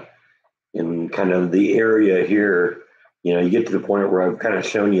kind of the area here, you get to the point where I've kind of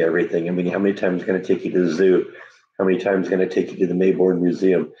shown you everything. I mean, how many times going to take you to the zoo? How many times going to take you to the Mayborn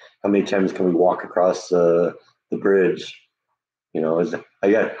Museum? How many times can we walk across the bridge? I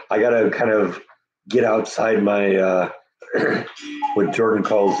got to kind of get outside my what Jordan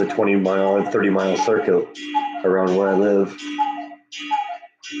calls the 20-mile or 30-mile circle around where I live.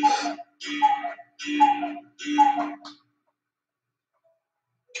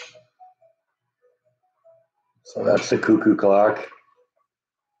 So that's the cuckoo clock.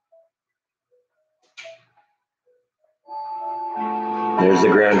 There's the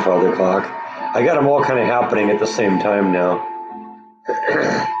grandfather clock. I got them all kind of happening at the same time now.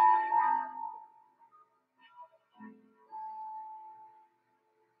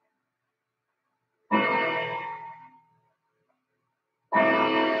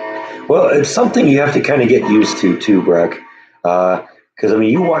 Well, it's something you have to kind of get used to too, Breck. Because I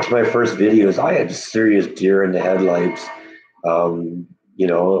mean, you watched my first videos. I had serious deer in the headlights, on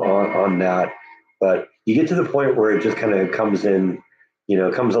that. But you get to the point where it just kind of comes in,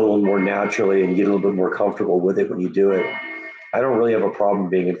 comes a little more naturally, and you get a little bit more comfortable with it when you do it. I don't really have a problem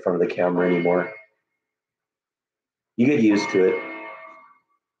being in front of the camera anymore. You get used to it.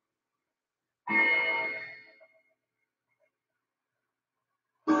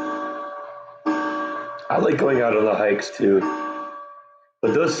 I like going out on the hikes too,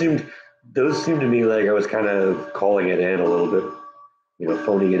 but those seemed to me like I was kind of calling it in a little bit,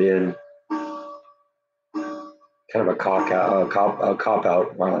 phoning it in, kind of a cop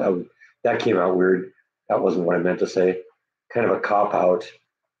out. Wow, that came out weird. That wasn't what I meant to say. Kind of a cop out,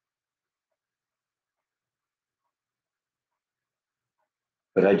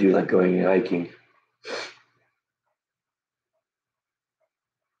 but I do like going and hiking.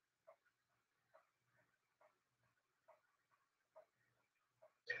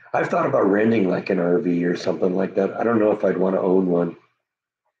 I've thought about renting like an RV or something like that. I don't know if I'd want to own one.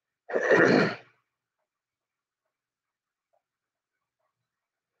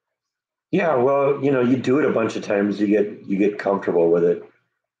 Yeah, well, you do it a bunch of times, you get comfortable with it.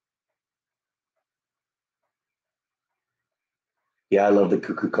 Yeah, I love the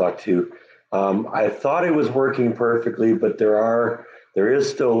cuckoo clock too. I thought it was working perfectly, but there is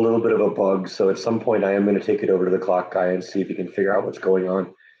still a little bit of a bug. So at some point, I am going to take it over to the clock guy and see if he can figure out what's going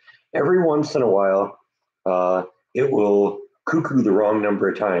on. Every once in a while, uh, it will cuckoo the wrong number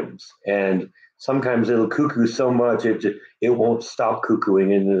of times, and sometimes it'll cuckoo so much it won't stop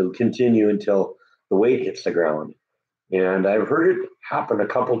cuckooing, and it'll continue until the weight hits the ground. And I've heard it happen a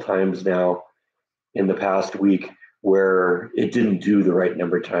couple times now in the past week where it didn't do the right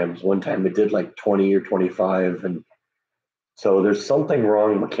number of times. One time it did like 20 or 25, and so there's something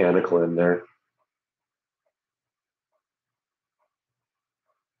wrong mechanical in there.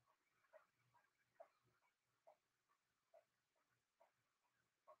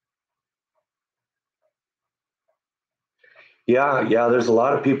 Yeah, yeah. There's a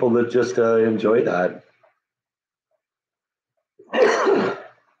lot of people that just enjoy that.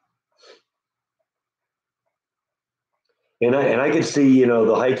 And I could see,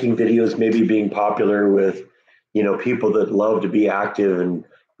 the hiking videos maybe being popular with, people that love to be active and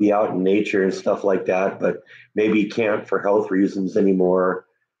be out in nature and stuff like that, but maybe can't for health reasons anymore,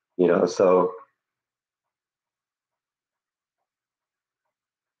 so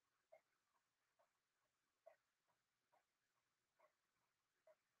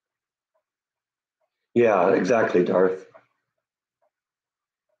yeah, exactly, Darth.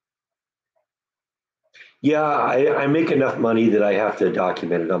 Yeah, I make enough money that I have to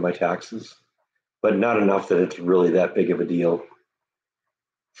document it on my taxes, but not enough that it's really that big of a deal.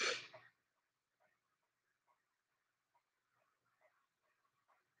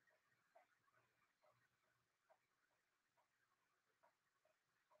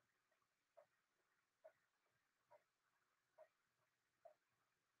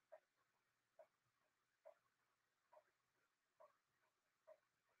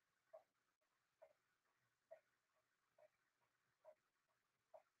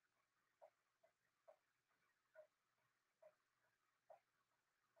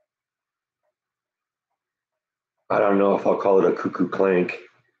 I don't know if I'll call it a cuckoo clank,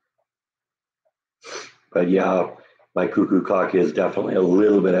 but yeah, my cuckoo clock is definitely a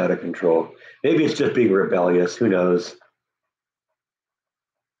little bit out of control. Maybe it's just being rebellious. Who knows?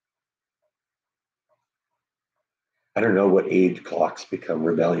 I don't know what age clocks become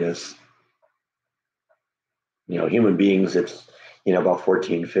rebellious. Human beings, it's, about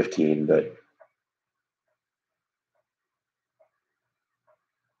 14, 15, but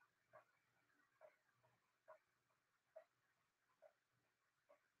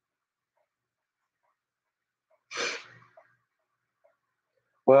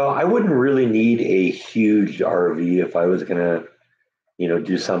well, I wouldn't really need a huge RV if I was going to,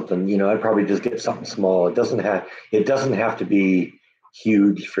 do something. I'd probably just get something small. It doesn't have to be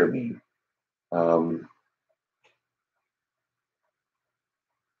huge for me. Um,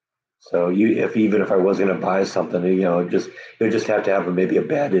 so even if I was going to buy something, it would just have to have maybe a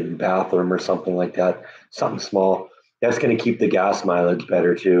bed and bathroom or something like that, something small. That's going to keep the gas mileage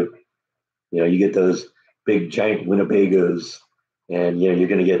better too. You get those big giant Winnebagos, and you're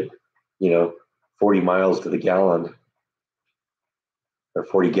going to get, you know, 40 miles to the gallon or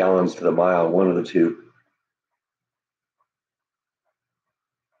 40 gallons to the mile, one of the two.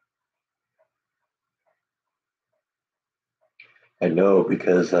 I know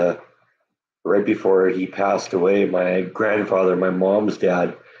because right before he passed away, my grandfather, my mom's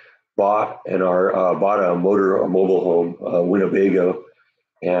dad, bought a mobile home, Winnebago,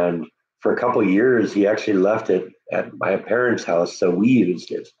 and for a couple of years he actually left it at my parents' house, so we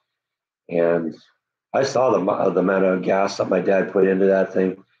used it. And I saw the amount of gas that my dad put into that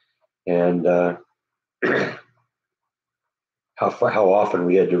thing, and how often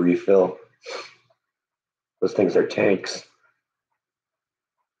we had to refill. Those things are tanks.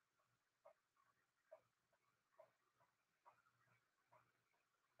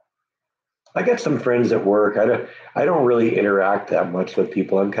 I got some friends at work. I don't really interact that much with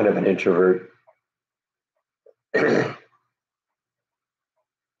people. I'm kind of an introvert.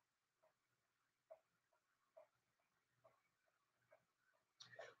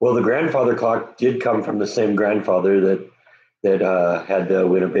 Well, the grandfather clock did come from the same grandfather that had the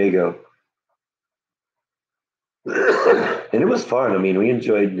Winnebago, and it was fun. I mean, we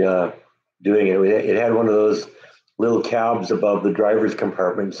enjoyed doing it. It had one of those little cabs above the driver's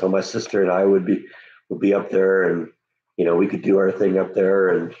compartment, so my sister and I would be up there, and we could do our thing up there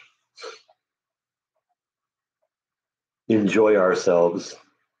and enjoy ourselves.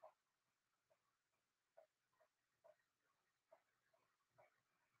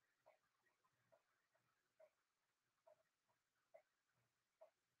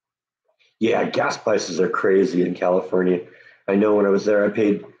 Yeah, gas prices are crazy in California. I know when I was there, I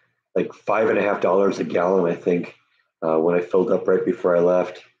paid like $5.50 a gallon, I think, when I filled up right before I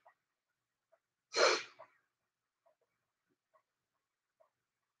left.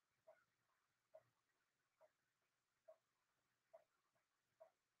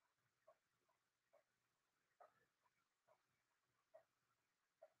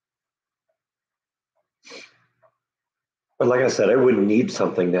 But like I said, I wouldn't need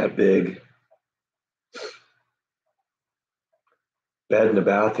something that big. Bed and a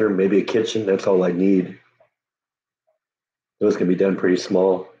bathroom, maybe a kitchen. That's all I need. Those can be done pretty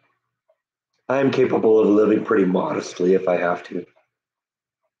small. I am capable of living pretty modestly if I have to.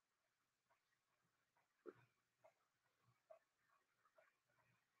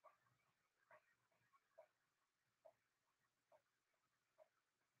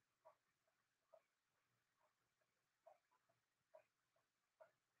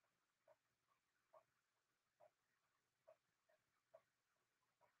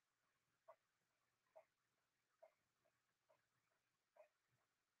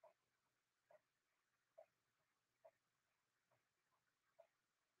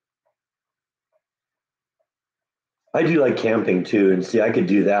 I do like camping too, and see, I could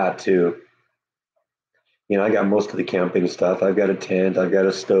do that too. I got most of the camping stuff. I've got a tent, I've got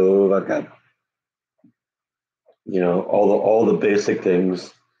a stove, I've got all the basic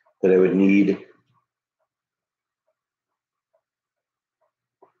things that I would need.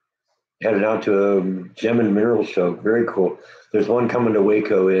 Headed out to a gem and mineral show. Very cool. There's one coming to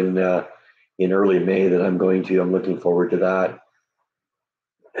Waco in early May that I'm going to. I'm looking forward to that.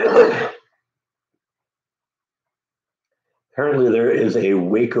 Apparently, there is a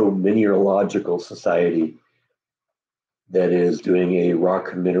Waco Mineralogical Society that is doing a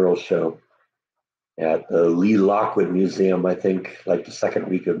rock mineral show at the Lee Lockwood Museum, I think, like the second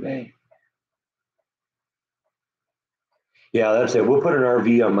week of May. Yeah, that's it. We'll put an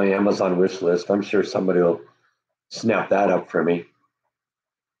RV on my Amazon wish list. I'm sure somebody will snap that up for me.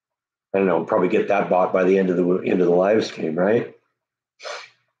 I don't know, probably get that bought by the end of the live stream, right?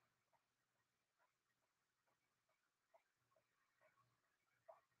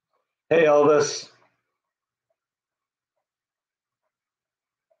 Hey Elvis,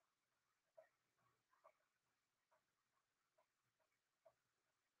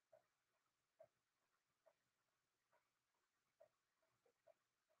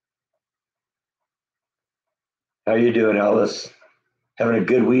 how you doing, Elvis? Having a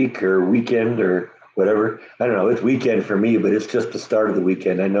good week or weekend or whatever? I don't know. It's weekend for me, but it's just the start of the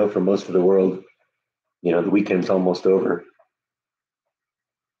weekend. I know for most of the world, the weekend's almost over.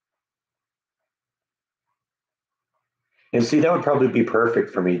 And see, that would probably be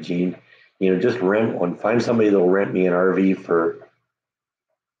perfect for me, Gene. Just rent one. Find somebody that'll rent me an RV for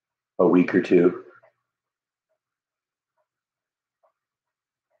a week or two.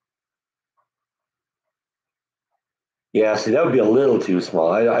 Yeah, see, that would be a little too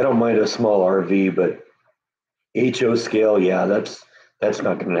small. I don't mind a small RV, but HO scale, yeah, that's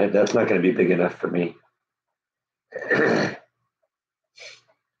not gonna be big enough for me.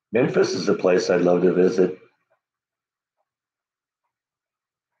 Memphis is a place I'd love to visit.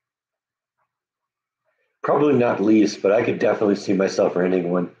 Probably not lease, but I could definitely see myself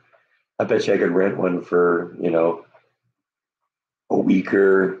renting one. I bet you I could rent one for, a week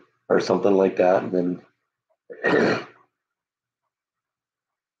or something like that. And then,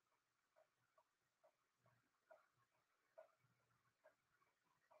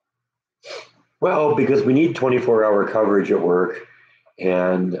 well, because we need 24-hour coverage at work,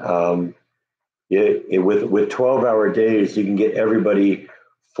 and with 12-hour days, you can get everybody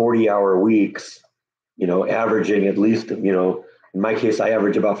 40-hour weeks. Averaging at least, in my case, I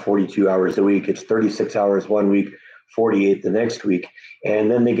average about 42 hours a week. It's 36 hours one week, 48 the next week,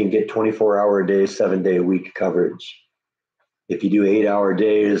 and then they can get 24-hour a day, 7-day a week coverage. If you do 8-hour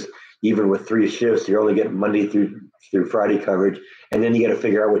days, even with 3 shifts, you're only getting Monday through Friday coverage, and then you got to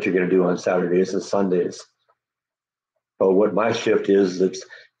figure out what you're going to do on Saturdays and Sundays. But what my shift is, it's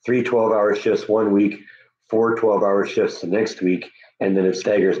 3 12-hour shifts one week, 4 12-hour shifts the next week, and then it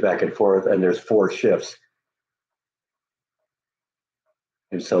staggers back and forth, and there's 4 shifts.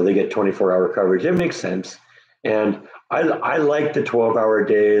 And so they get 24-hour coverage. It makes sense. And I like the 12-hour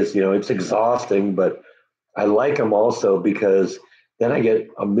days. It's exhausting, but I like them also because then I get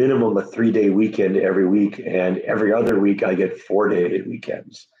a minimum of 3-day weekend every week, and every other week I get 4-day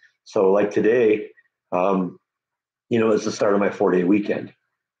weekends. So like today, it's the start of my 4-day weekend.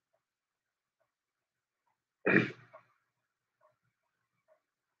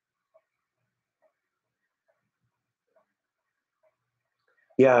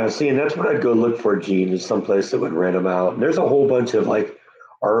 Yeah, see, and that's what I'd go look for, Gene, is someplace that would rent them out. And there's a whole bunch of like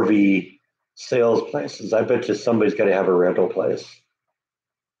RV sales places. I bet you somebody's got to have a rental place.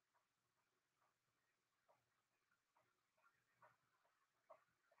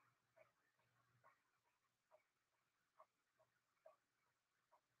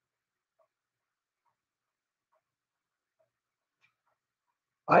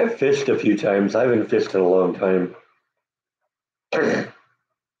 I've fished a few times. I haven't fished in a long time.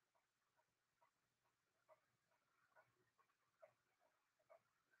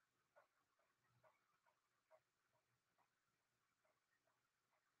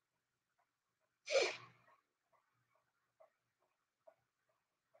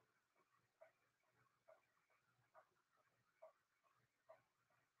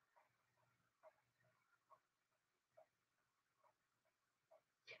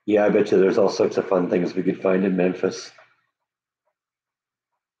 Yeah, I bet you there's all sorts of fun things we could find in Memphis.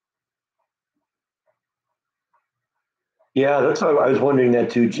 Yeah, that's why I was wondering that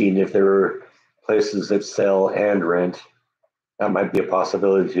too, Gene, if there were places that sell and rent. That might be a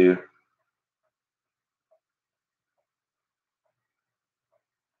possibility too.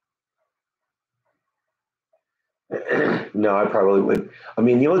 No, I probably would. I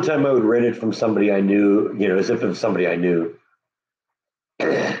mean, the only time I would rent it from somebody I knew, as if it was somebody I knew.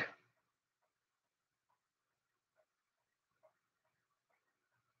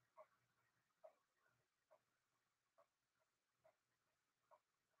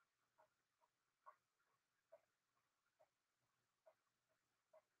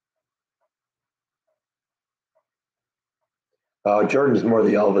 Jordan's more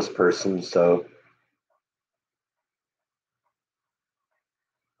the Elvis person, so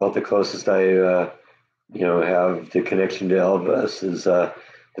about the closest I, have the connection to Elvis is that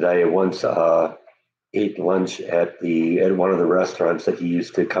I once ate lunch at one of the restaurants that he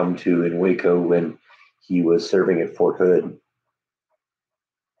used to come to in Waco when he was serving at Fort Hood.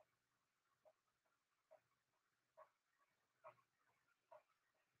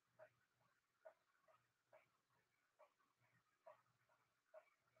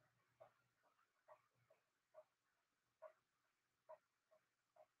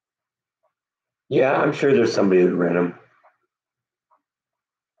 Yeah, I'm sure there's somebody who'd rent them.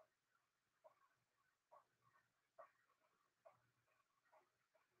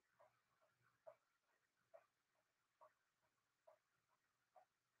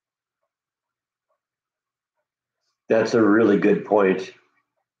 That's a really good point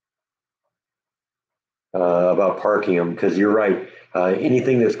about parking them because you're right.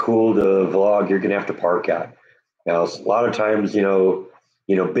 Anything that's cool to vlog, you're gonna have to park at. Now, a lot of times,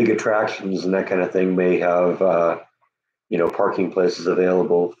 big attractions and that kind of thing may have parking places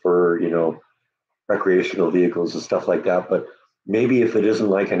available for recreational vehicles and stuff like that. But maybe if it isn't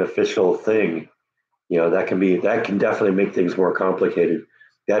like an official thing, that can definitely make things more complicated.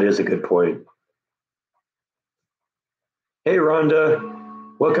 That is a good point. Hey,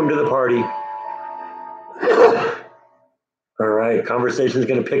 Rhonda, welcome to the party. All right, conversation is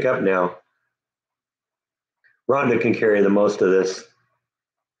going to pick up now. Rhonda can carry the most of this.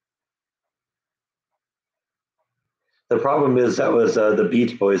 The problem is that was the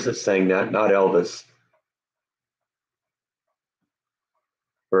Beach Boys that sang that, not Elvis.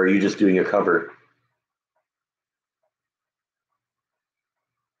 Or are you just doing a cover?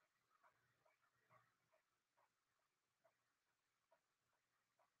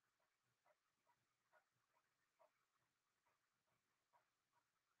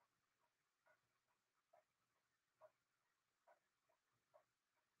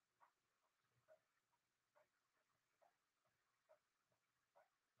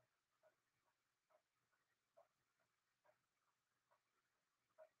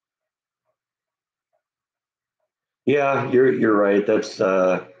 Yeah, you're right. That's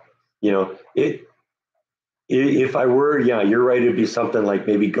it. If I were, yeah, you're right. It'd be something like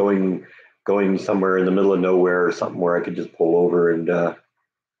maybe going somewhere in the middle of nowhere or something where I could just pull over and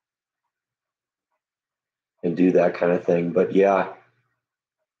do that kind of thing. But yeah,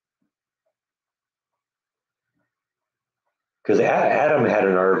 because Adam had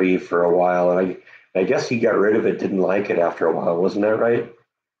an RV for a while, and I guess he got rid of it. Didn't like it after a while, wasn't that right?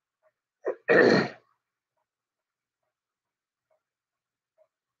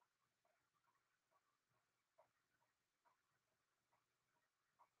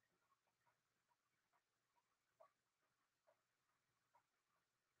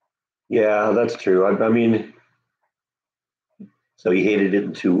 Yeah, that's true. I mean, so he hated it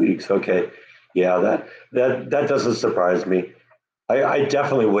in 2 weeks. Okay, yeah, that doesn't surprise me. I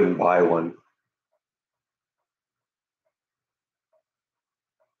definitely wouldn't buy one.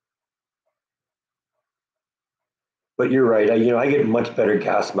 But you're right. I get much better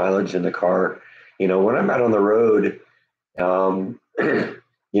gas mileage in the car. When I'm out on the road,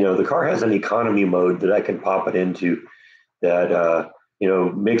 the car has an economy mode that I can pop it into that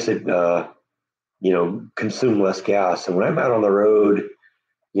makes it consume less gas. And when I'm out on the road,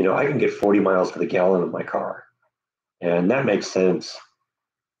 I can get 40 miles to the gallon in my car, and that makes sense.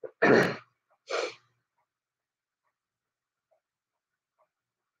 I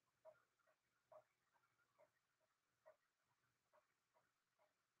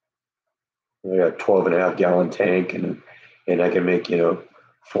got a 12 and a half gallon tank, and I can make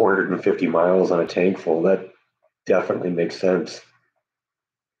 450 miles on a tank full. That definitely makes sense.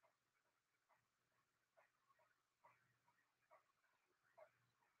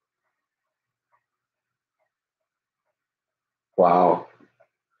 Wow.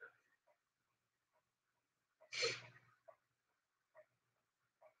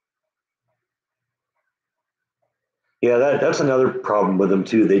 Yeah, that's another problem with them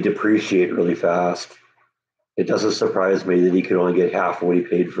too. They depreciate really fast. It doesn't surprise me that he could only get half what he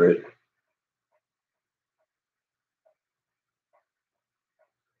paid for it.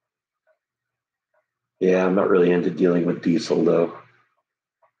 Yeah, I'm not really into dealing with diesel though.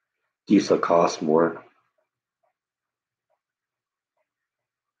 Diesel costs more.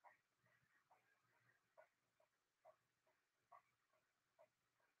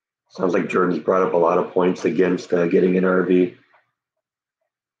 Sounds like Jordan's brought up a lot of points against getting an RV.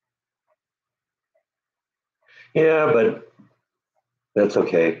 Yeah, but that's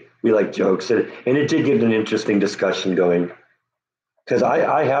okay. We like jokes, and it did get an interesting discussion going because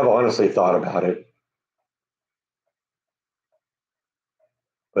I have honestly thought about it,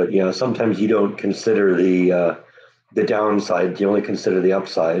 but sometimes you don't consider the downsides. You only consider the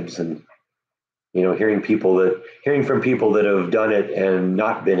upsides, and hearing from people that have done it and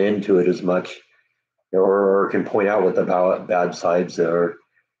not been into it as much, or can point out what the bad sides are.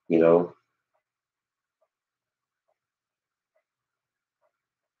 You know,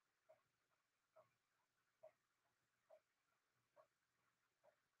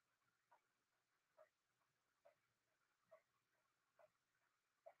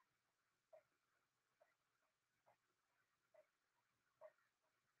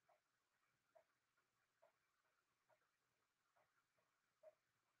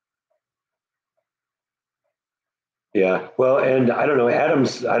 yeah. Well, and I don't know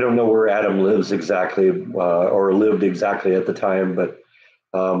Adam's. I don't know where Adam lives exactly, or lived exactly at the time, but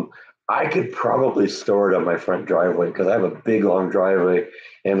Um, I could probably store it on my front driveway because I have a big long driveway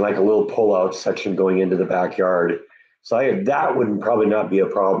and like a little pull out section going into the backyard. So that would probably not be a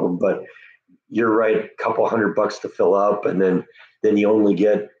problem. But you're right, a couple $100 to fill up, and then you only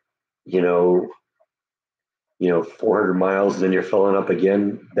get you know 400 miles, and then you're filling up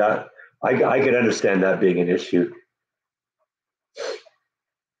again. That I could understand that being an issue.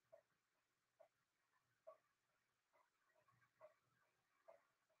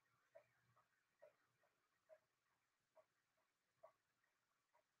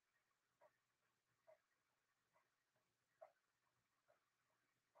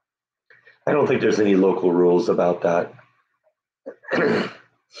 I don't think there's any local rules about that.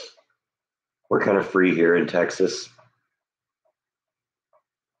 We're kind of free here in Texas.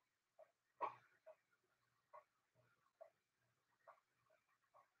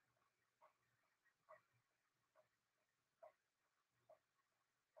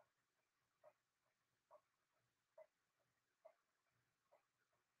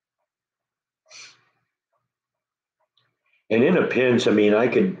 And in a pinch, I mean, I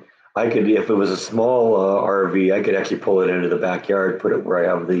could, if it was a small RV, I could actually pull it into the backyard, put it where I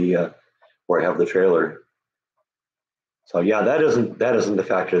have the trailer. So yeah, that isn't the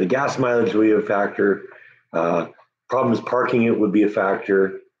factor. The gas mileage would be a factor. Uh, Problems parking it would be a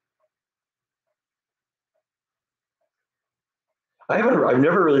factor. I've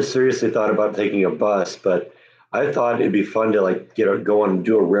never really seriously thought about taking a bus, but I thought it'd be fun to like go on and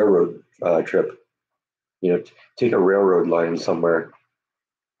do a railroad trip. Take a railroad line somewhere.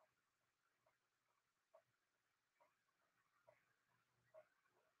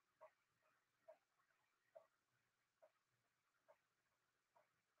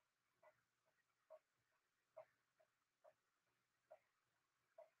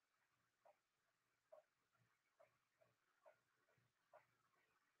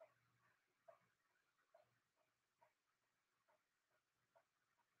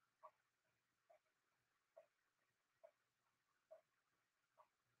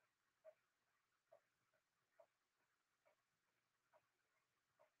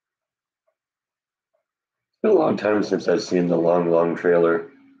 It's been a long time since I've seen the long, long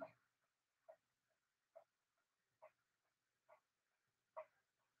trailer.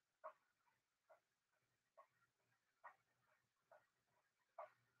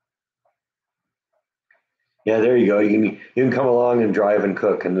 Yeah, there you go. You can come along and drive and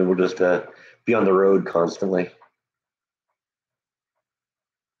cook, and then we'll just be on the road constantly.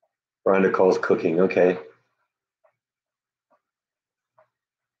 Rhonda calls cooking. Okay,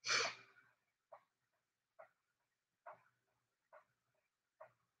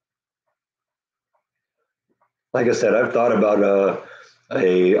 like I said, I've thought about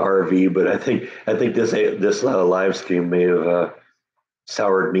a RV, but I think this live stream may have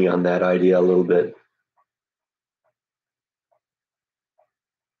soured me on that idea a little bit.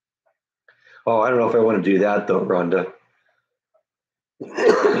 Oh, I don't know if I want to do that though, Rhonda.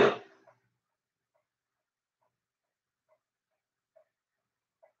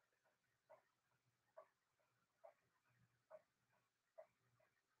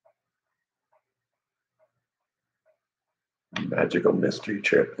 Magical mystery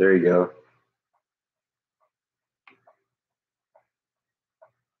trip. There you go.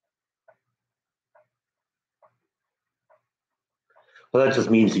 Well, that just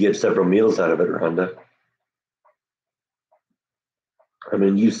means you get several meals out of it, Rhonda.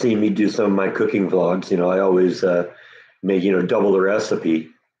 mean, you've seen me do some of my cooking vlogs. I always make, double the recipe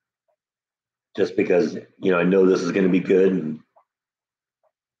just because, I know this is going to be good. And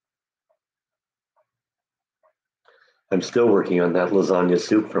I'm still working on that lasagna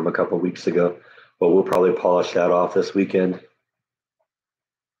soup from a couple weeks ago, but we'll probably polish that off this weekend.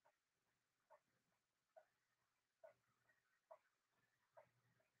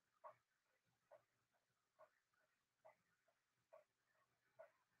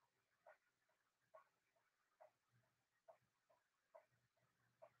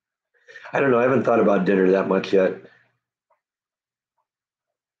 I don't know. I haven't thought about dinner that much yet.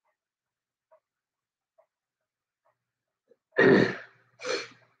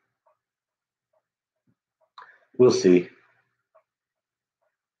 We'll see.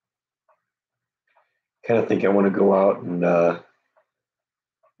 Kind of think I want to go out and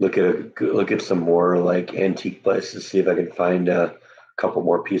look at some more like antique places, see if I can find a couple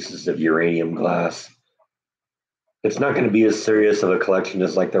more pieces of uranium glass. It's not going to be as serious of a collection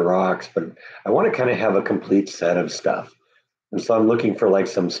as like the rocks, but I want to kind of have a complete set of stuff. And so I'm looking for like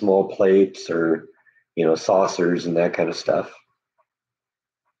some small plates or, saucers and that kind of stuff.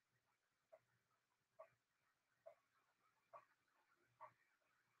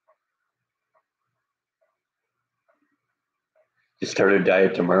 You start a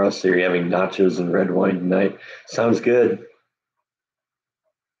diet tomorrow, so you're having nachos and red wine tonight. Sounds good.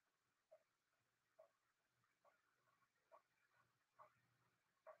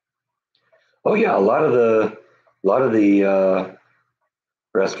 Oh yeah, a lot of the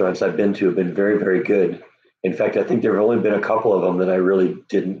restaurants I've been to have been very, very good. In fact, I think there have only been a couple of them that I really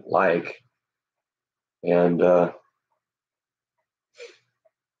didn't like. And I've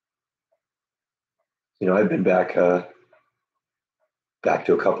been back to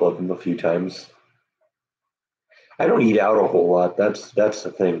a couple of them a few times. I don't eat out a whole lot. That's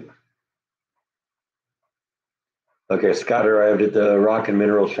the thing. Okay, Scott arrived at the Rock and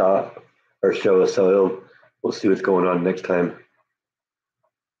Mineral Shop or show, so we'll see what's going on next time.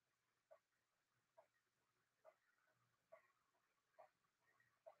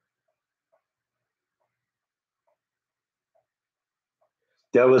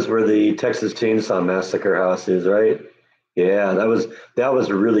 That was where the Texas Chainsaw Massacre house is, right? Yeah, that was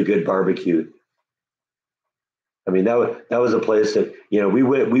a really good barbecue. I mean, that was a place that we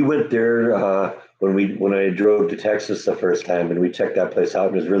went there when I drove to Texas the first time, and we checked that place out,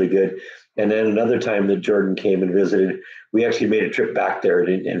 and it was really good. And then another time that Jordan came and visited, we actually made a trip back there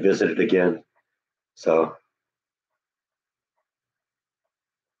and visited again. So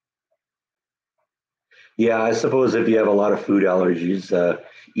yeah, I suppose if you have a lot of food allergies,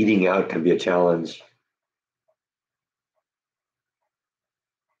 eating out can be a challenge.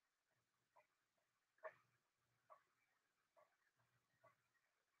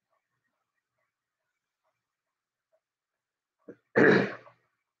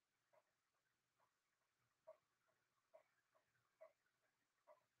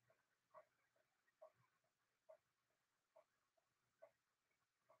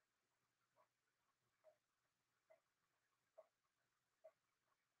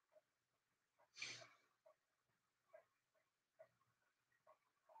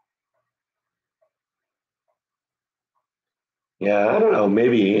 Yeah, I don't know.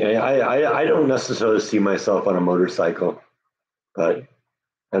 Maybe I don't necessarily see myself on a motorcycle, but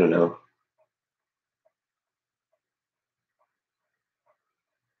I don't know.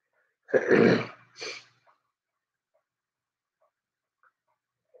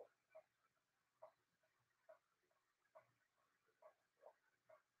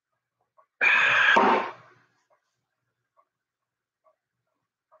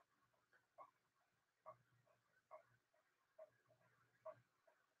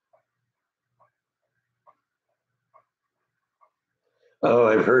 Oh,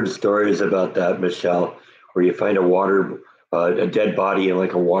 I've heard stories about that, Michelle, where you find a dead body in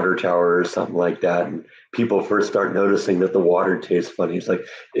like a water tower or something like that, and people first start noticing that the water tastes funny. It's like,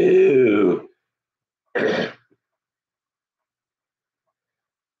 ew. I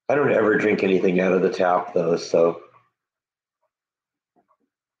don't ever drink anything out of the tap though, so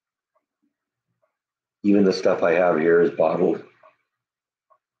even the stuff I have here is bottled.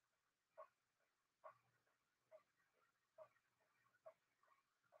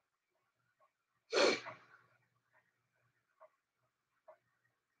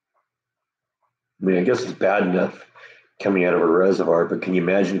 I mean, I guess it's bad enough coming out of a reservoir, but can you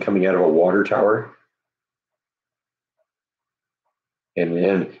imagine coming out of a water tower?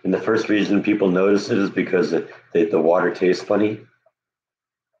 And the first reason people notice it is because the water tastes funny.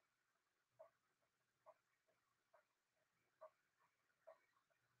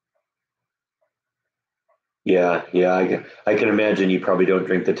 Yeah, yeah, I can imagine you probably don't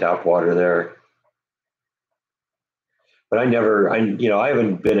drink the tap water there. But I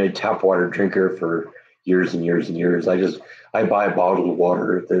haven't been a tap water drinker for years and years and years. I buy bottled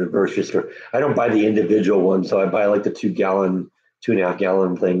water at the grocery store. I don't buy the individual ones, so I buy like the 2 gallon, 2.5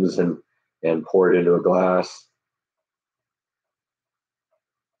 gallon things and pour it into a glass.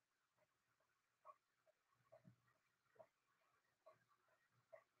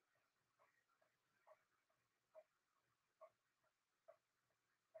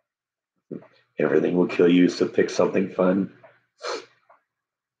 Everything will kill you, so pick something fun.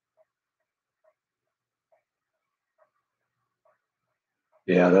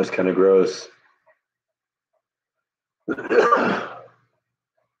 Yeah, that's kind of gross.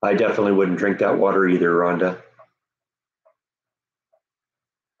 I definitely wouldn't drink that water either, Rhonda.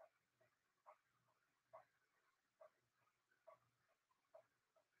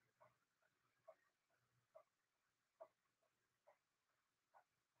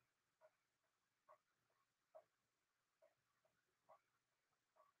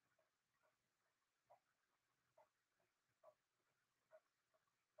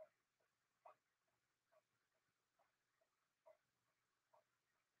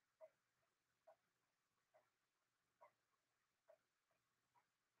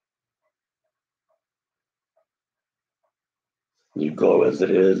 You glow as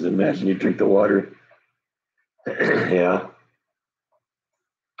it is. Imagine you drink the water. Yeah.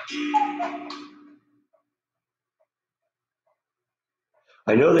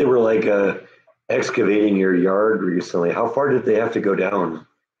 I know they were like excavating your yard recently. How far did they have to go down?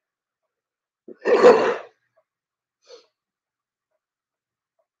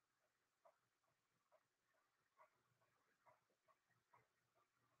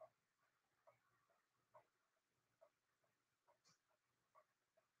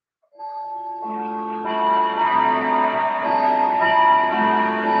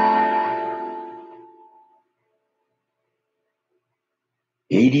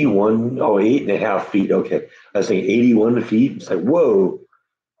 81, oh, 8.5 feet. Okay. I was saying 81 feet. It's like, whoa,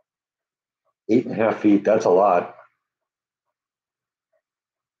 8.5 feet. That's a lot.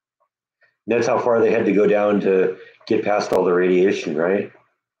 That's how far they had to go down to get past all the radiation, right?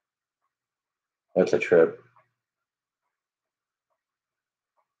 That's a trip.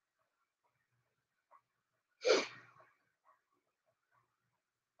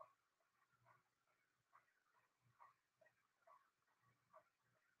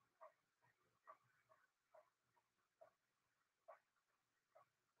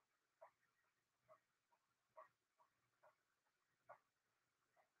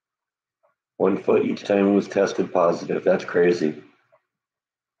 1 foot each time it was tested positive. That's crazy.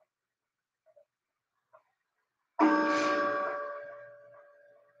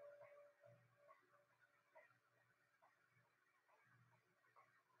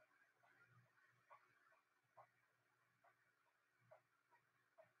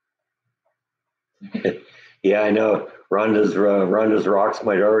 Yeah, I know. Rhonda's rocks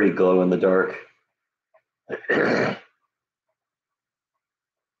might already glow in the dark.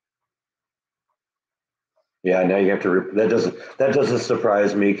 Yeah, now you have to. That doesn't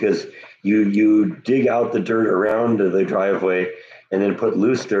surprise me because you dig out the dirt around the driveway and then put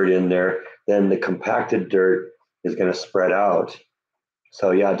loose dirt in there. Then the compacted dirt is going to spread out. So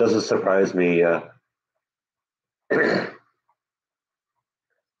yeah, it doesn't surprise me.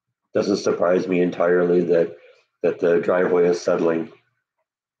 Doesn't surprise me entirely that the driveway is settling.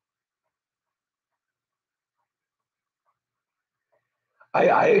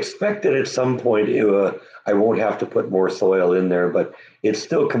 I expect that at some point I won't have to put more soil in there, but it's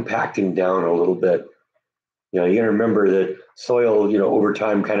still compacting down a little bit. You got to remember that soil, over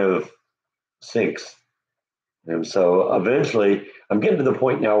time kind of sinks. And so eventually, I'm getting to the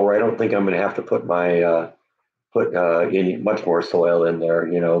point now where I don't think I'm going to have to put any much more soil in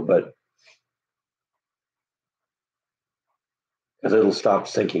there, but because it'll stop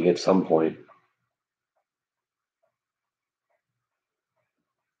sinking at some point.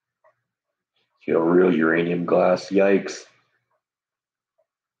 Real uranium glass. Yikes.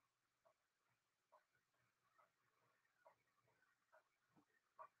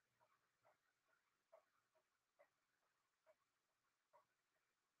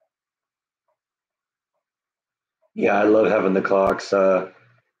 Yeah, I love having the clocks. I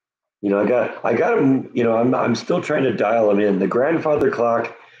got them. I'm still trying to dial them in. The grandfather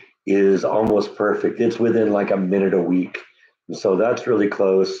clock is almost perfect. It's within like a minute a week, and so that's really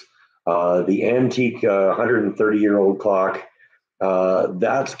close. The antique 130-year-old clock,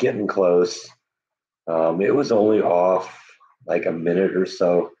 that's getting close. It was only off like a minute or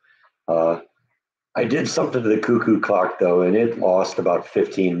so. Uh, I did something to the cuckoo clock though, and it lost about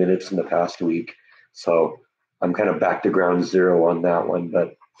 15 minutes in the past week. So I'm kind of back to ground zero on that one,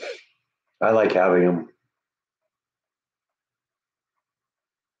 but I like having them.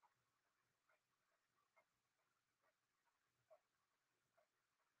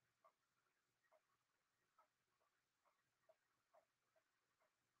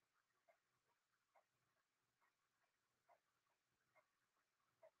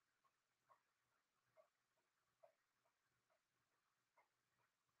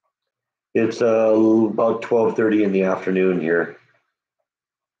 It's about 12:30 in the afternoon here.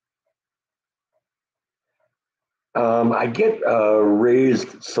 I get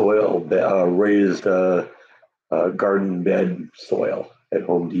raised soil, raised garden bed soil at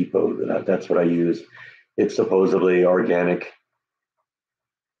Home Depot. That's what I use. It's supposedly organic,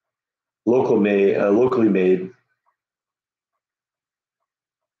 locally made.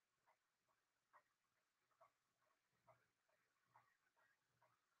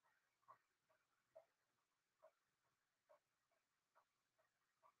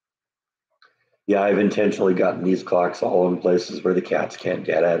 Yeah, I've intentionally gotten these clocks all in places where the cats can't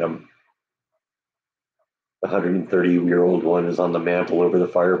get at them. The 130-year-old one is on the mantle over the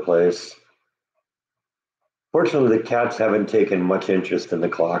fireplace. Fortunately, the cats haven't taken much interest in the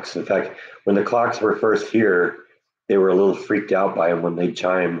clocks. In fact, when the clocks were first here, they were a little freaked out by them when they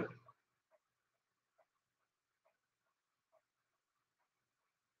chime.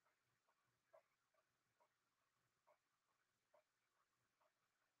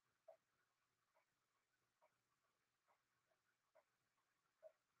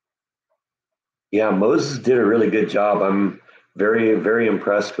 Yeah, Moses did a really good job. I'm very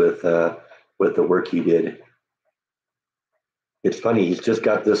impressed with the work he did. It's funny, he's just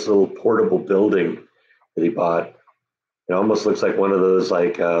got this little portable building that he bought. It almost looks like one of those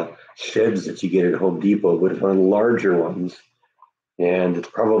like sheds that you get at Home Depot, but it's one of the larger ones. And it's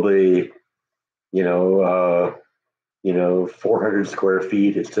probably you know uh, 400 square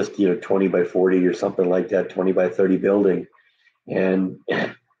feet. It's just 20 by 40 or something like that, 20 by 30 building. And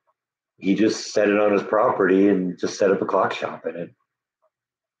he just set it on his property and just set up a clock shop in it.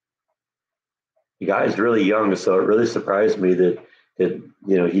 The guy's really young, so it really surprised me that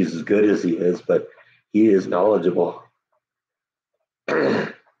he's as good as he is, but he is knowledgeable.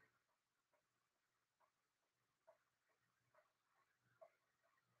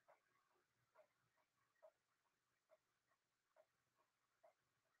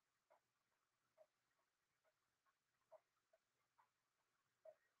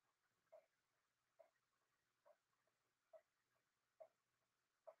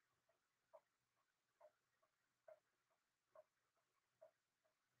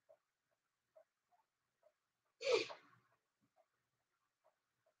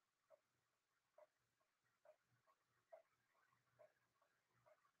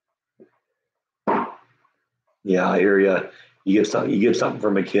 Yeah, I hear you. You get something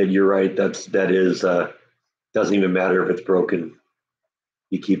from a kid. You're right. That is doesn't even matter if it's broken.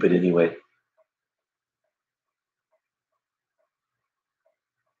 You keep it anyway.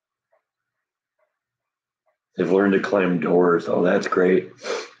 They've learned to climb doors. Oh, that's great.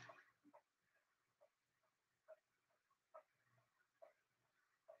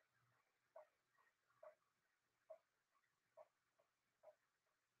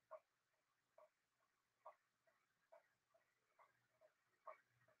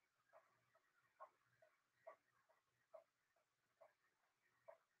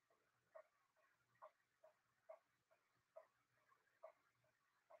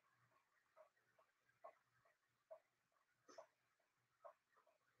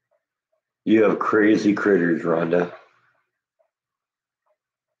 You have crazy critters, Rhonda.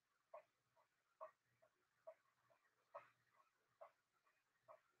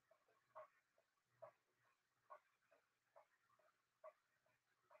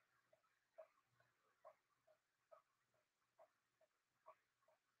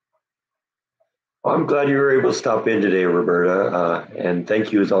 Well, I'm glad you were able to stop in today, Roberta. And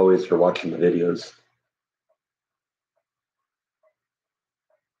thank you as always for watching the videos.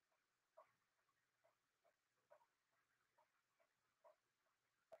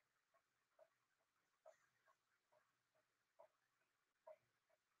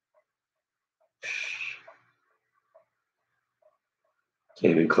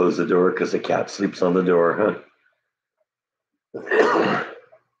 Can't even close the door because the cat sleeps on the door, huh?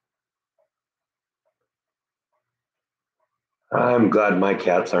 I'm glad my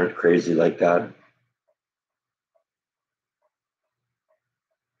cats aren't crazy like that.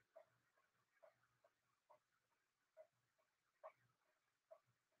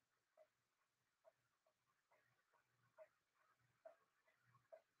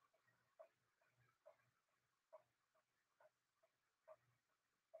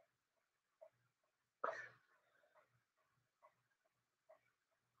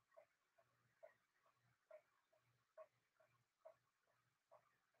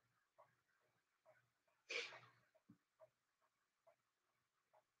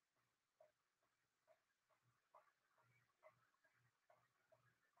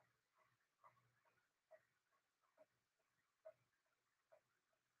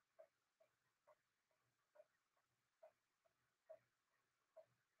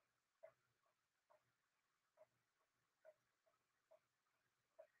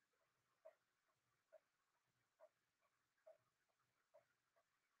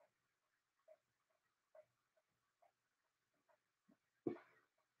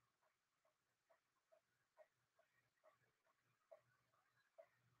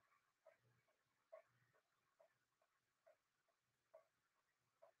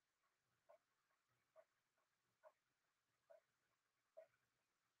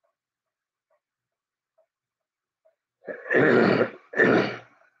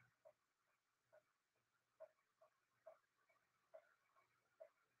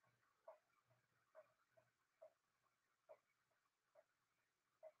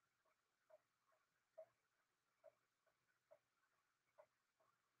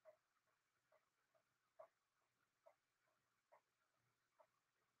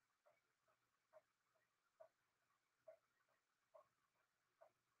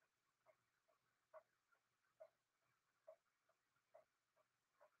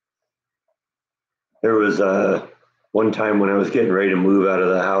 There was one time when I was getting ready to move out of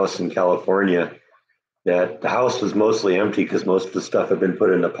the house in California that the house was mostly empty because most of the stuff had been put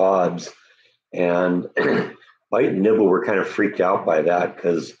into pods. And Bite and Nibble were kind of freaked out by that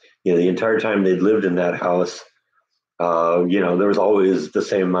because the entire time they'd lived in that house, there was always the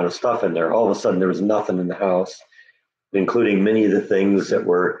same amount of stuff in there. All of a sudden, there was nothing in the house, including many of the things that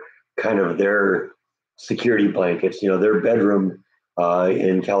were kind of their security blankets. Their bedroom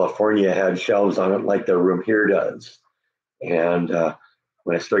in California had shelves on it like their room here does. And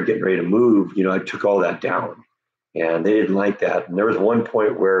when I started getting ready to move, I took all that down, and they didn't like that. And there was one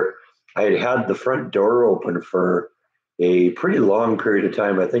point where I had the front door open for a pretty long period of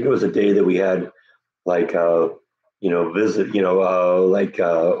time. I think it was a day that we had like visit, like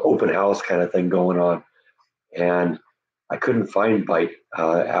open house kind of thing going on, and I couldn't find Bite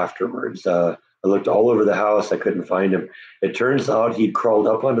afterwards. I looked all over the house. I couldn't find him. It turns out he'd crawled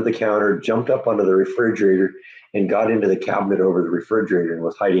up onto the counter, jumped up onto the refrigerator, and got into the cabinet over the refrigerator and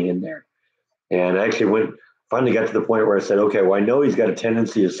was hiding in there. And I actually finally got to the point where I said, okay, well, I know he's got a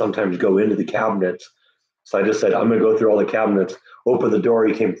tendency to sometimes go into the cabinets. So I just said, I'm going to go through all the cabinets, open the door.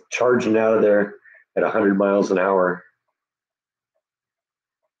 He came charging out of there at 100 miles an hour.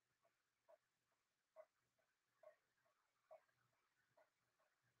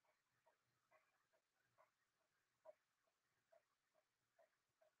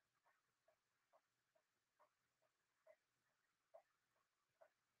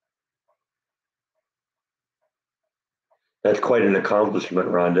 That's quite an accomplishment,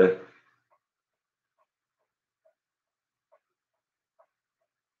 Rhonda.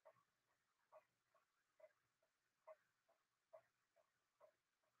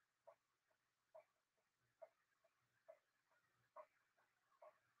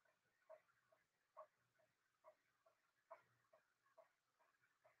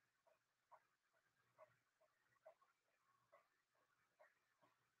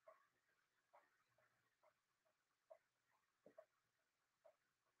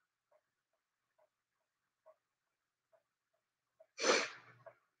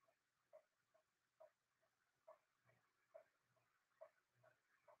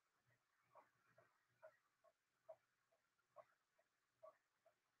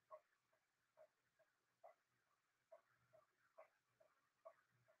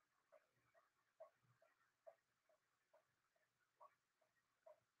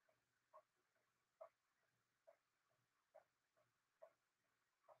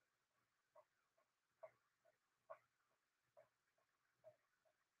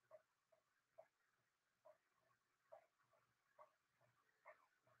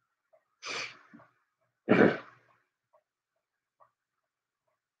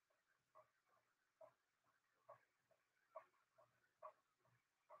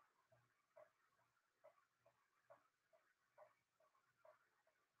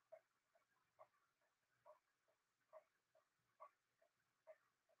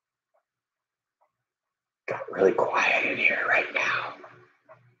 Got really quiet in here right now.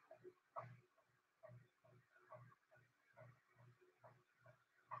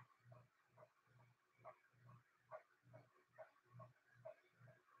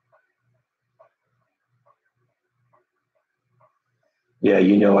 Yeah,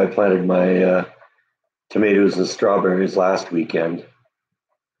 I planted my tomatoes and strawberries last weekend.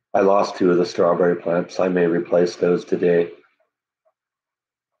 I lost two of the strawberry plants. I may replace those today.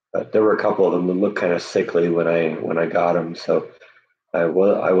 But there were a couple of them that looked kind of sickly when I got them, so I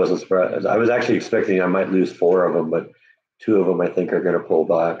wasn't surprised. I was actually expecting I might lose four of them, but two of them I think are going to pull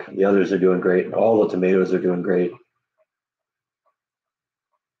back. The others are doing great. All the tomatoes are doing great.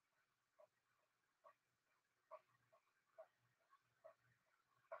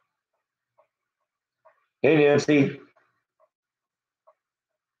 Hey, Nancy.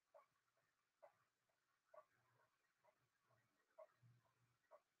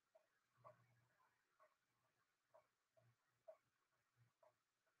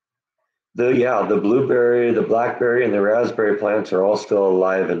 The blueberry, the blackberry, and the raspberry plants are all still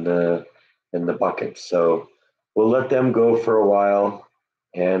alive in the bucket. So we'll let them go for a while.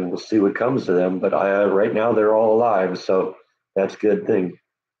 and we'll see what comes to them. But right now they're all alive, so that's a good thing.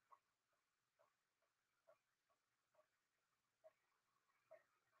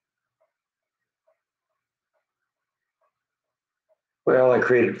 Well, I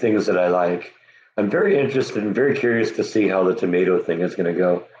created things that I like. I'm very interested and very curious to see how the tomato thing is going to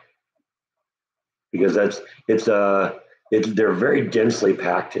go, because they're very densely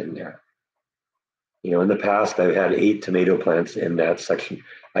packed in there. In the past I've had 8 tomato plants in that section.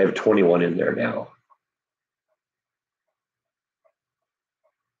 I have 21 in there now.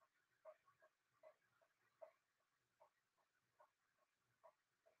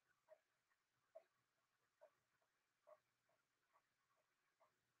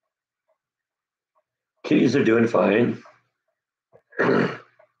 Kitties are doing fine.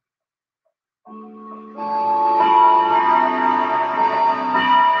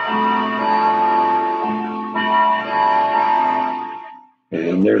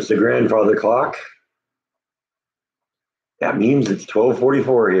 And there's the grandfather clock. That means it's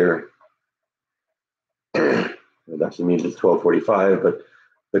 12:44 here. It actually means it's 12:45, but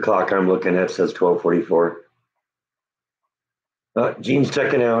the clock I'm looking at says 12:44. Gene's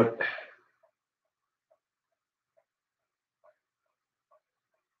checking out.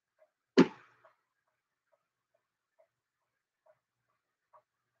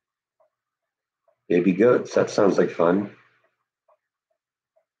 Baby goats. That sounds like fun.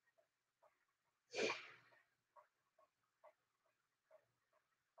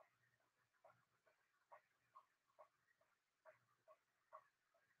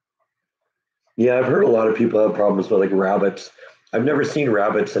 Yeah, I've heard a lot of people have problems with like rabbits. I've never seen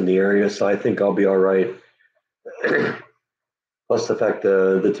rabbits in the area, so I think I'll be all right. Plus the fact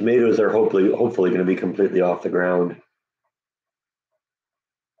the tomatoes are hopefully going to be completely off the ground.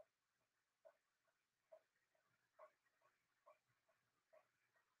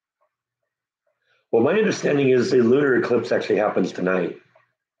 Well, my understanding is the lunar eclipse actually happens tomorrow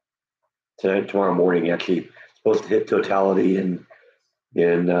morning. Actually, supposed to hit totality in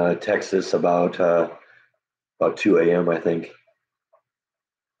Texas about 2 a.m. I think.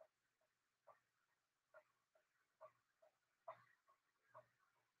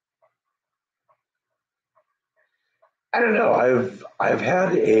 I don't know. I've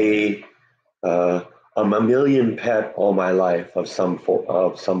had uh, a mammalian pet all my life of some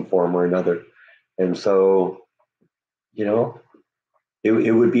form or another, and so you know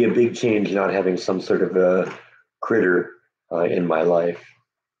it would be a big change not having some sort of a critter in my life.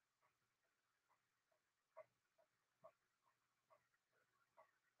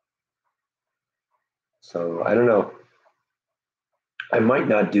 So I don't know. I might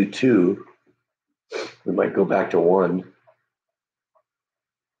not do two. We might go back to one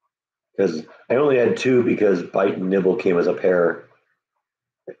because I only had two because Bite and Nibble came as a pair.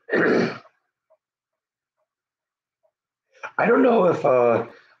 I don't know if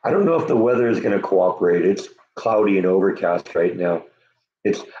I don't know if the weather is going to cooperate. It's cloudy and overcast right now.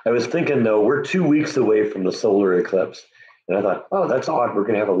 I was thinking though, we're 2 weeks away from the solar eclipse. And I thought, oh, that's odd. We're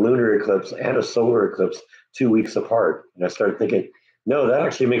going to have a lunar eclipse and a solar eclipse 2 weeks apart. And I started thinking, no, that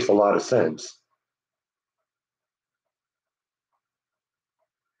actually makes a lot of sense.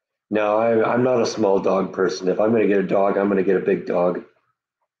 No, I'm not a small dog person. If I'm going to get a dog, I'm going to get a big dog.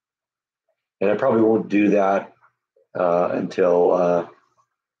 And I probably won't do that until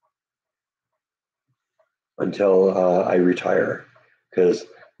I retire. Because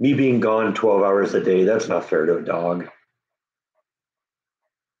me being gone 12 hours a day, that's not fair to a dog.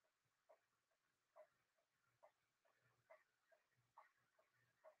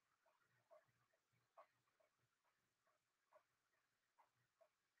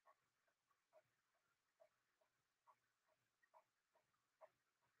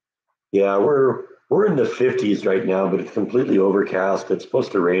 Yeah, we're in the 50s right now, but it's completely overcast. It's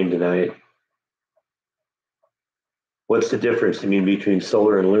supposed to rain tonight. What's the difference, I mean, between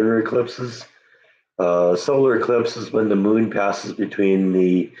solar and lunar eclipses? Solar eclipse is when the moon passes between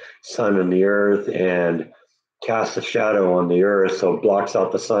the sun and the earth and casts a shadow on the earth, so it blocks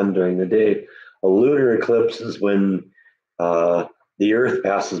out the sun during the day. A lunar eclipse is when uh, the earth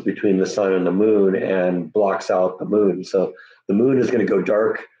passes between the sun and the moon and blocks out the moon. So the moon is going to go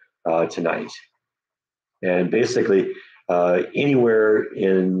dark tonight. And basically, anywhere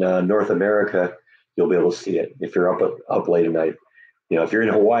in North America, you'll be able to see it if you're up late at night. If you're in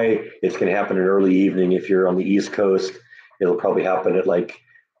Hawaii, it's going to happen in early evening. If you're on the East Coast, it'll probably happen at like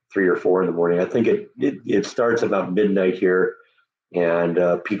 3 or 4 in the morning. I think it starts about midnight here and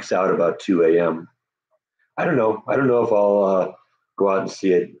peaks out about 2 a.m. I don't know. I don't know if I'll go out and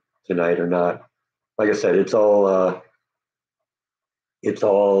see it tonight or not. Like I said, it's all it's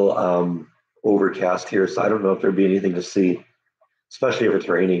all overcast here, so I don't know if there'd be anything to see, especially if it's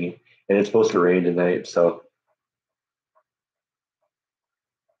raining, and it's supposed to rain tonight. So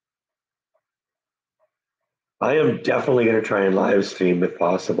I am definitely going to try and live stream if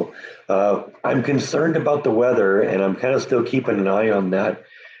possible. I'm concerned about the weather, and I'm kind of still keeping an eye on that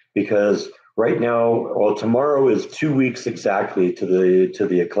because right now, well, tomorrow is 2 weeks exactly to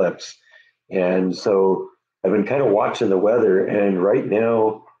the eclipse, and so I've been kind of watching the weather, and right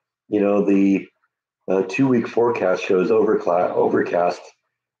now, the 2 week forecast shows overcast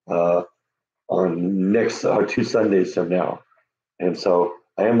uh, on next 2 Sundays from now, and so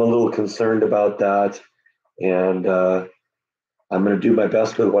I am a little concerned about that, and I'm going to do my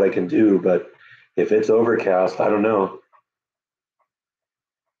best with what I can do, but if it's overcast, I don't know.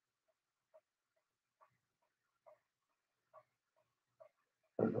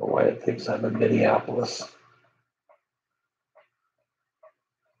 I don't know why it thinks I'm in Minneapolis.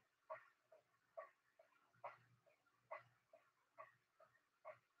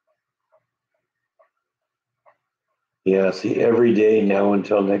 Yeah, see, every day now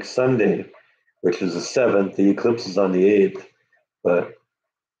until next Sunday, which is the 7th, the eclipse is on the 8th, but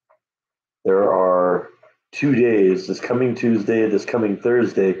there are 2 days, this coming Tuesday, this coming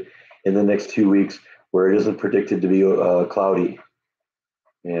Thursday, in the next 2 weeks, where it isn't predicted to be cloudy.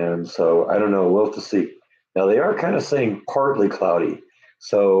 And so I don't know, we'll have to see. Now they are kind of saying partly cloudy.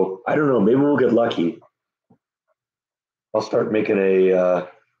 So I don't know, maybe we'll get lucky. I'll start making a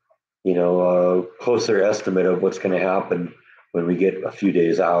closer estimate of what's going to happen when we get a few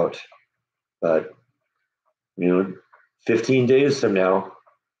days out. But, you know, 15 days from now.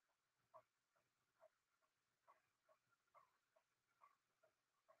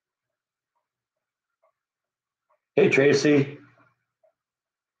 Hey, Tracy.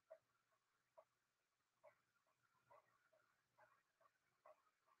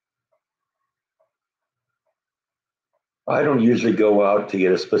 I don't usually go out to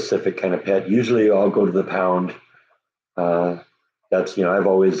get a specific kind of pet. Usually I'll go to the pound. Uh,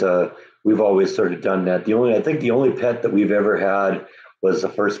 we've always sort of done that. I think the only pet that we've ever had was the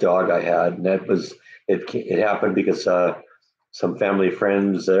first dog I had. And it happened because some family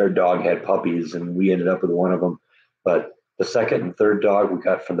friends, their dog had puppies and we ended up with one of them. But the second and third dog we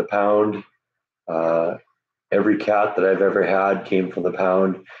got from the pound. Uh, every cat that I've ever had came from the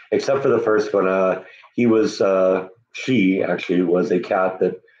pound, except for the first one. She actually was a cat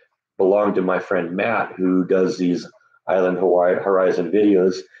that belonged to my friend Matt, who does these Island Hawaii Horizon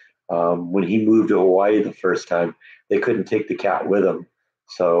videos. When he moved to Hawaii the first time, they couldn't take the cat with them.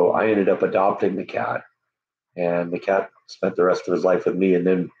 So I ended up adopting the cat, and the cat spent the rest of his life with me. And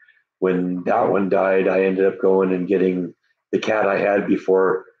then when that one died, I ended up going and getting the cat I had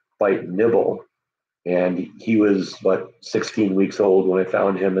before, Bite and Nibble, and he was 16 weeks old when I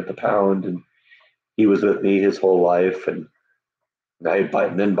found him at the pound, and he was with me his whole life. And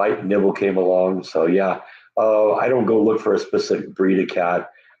then Bite and Nibble came along. So yeah, I don't go look for a specific breed of cat.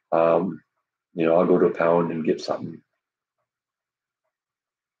 Um, I'll go to a pound and get something.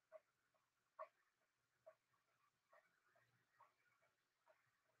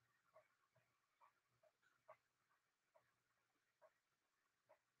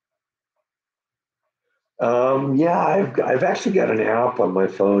 Yeah, I've actually got an app on my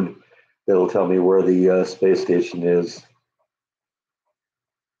phone that'll tell me where the space station is.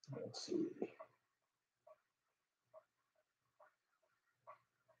 Let's see.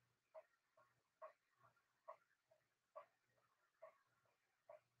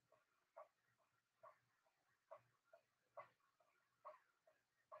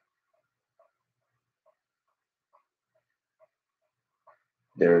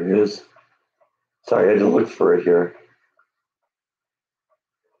 There it is. Sorry, I had to look for it here.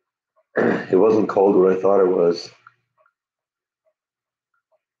 It wasn't cold what I thought it was.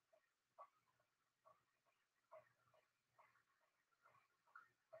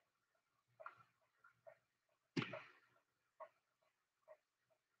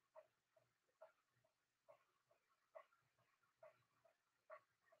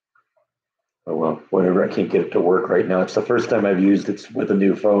 Oh well, whatever. I can't get it to work right now. It's the first time I've used it with a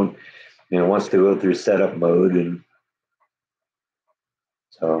new phone. It wants to go through setup mode, and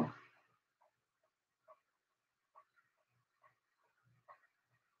so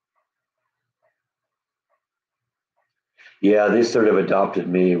yeah, they sort of adopted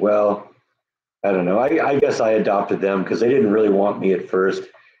me. Well, I don't know. I guess I adopted them because they didn't really want me at first.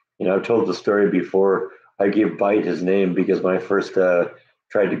 I've told the story before. I gave Bite his name because when I first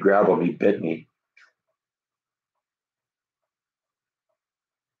tried to grab him, he bit me.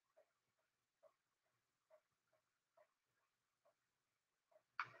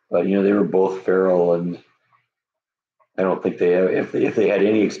 But they were both feral, and I don't think they have, if they had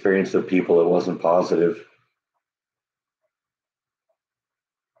any experience with people, it wasn't positive.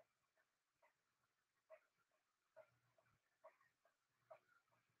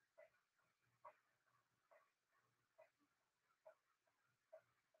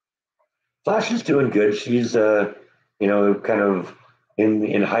 Flash is doing good. She's kind of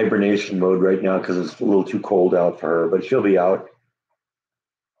in hibernation mode right now because it's a little too cold out for her, but she'll be out.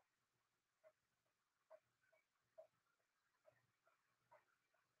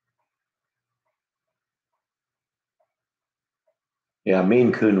 Yeah,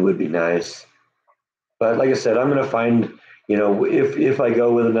 Maine Coon would be nice. But like I said, I'm gonna find, if I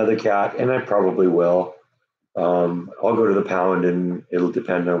go with another cat, and I probably will, I'll go to the pound, and it'll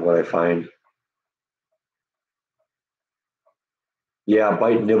depend on what I find. Yeah,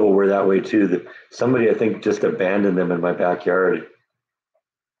 Bite and Nibble were that way too. Somebody I think just abandoned them in my backyard.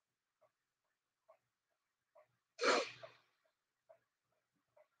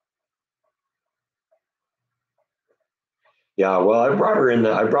 Yeah, well,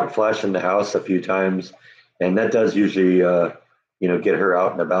 I brought Flash in the house a few times, and that does usually, get her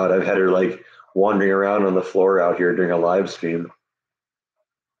out and about. I've had her like wandering around on the floor out here during a live stream.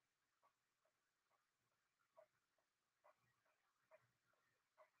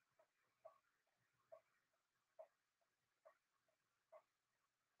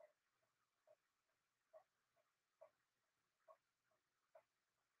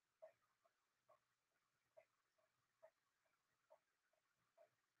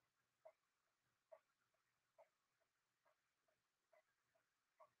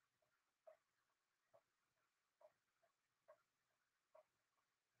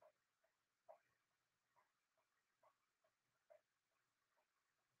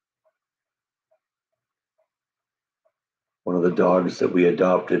 One of the dogs that we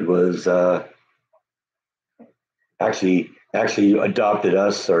adopted was actually adopted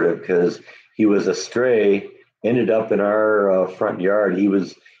us sort of because he was a stray, ended up in our front yard. He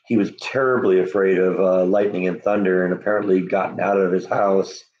was terribly afraid of lightning and thunder, and apparently gotten out of his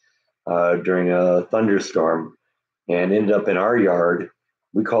house during a thunderstorm and ended up in our yard.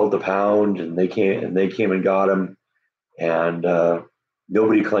 We called the pound, and they came and got him, and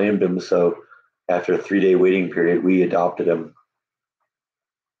nobody claimed him. So after a 3-day waiting period, we adopted him.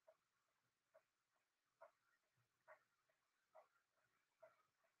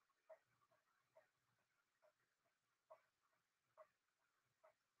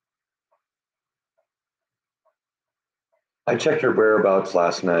 I checked her whereabouts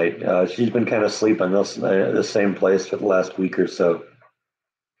last night. She's been kind of sleeping the same place for the last week or so.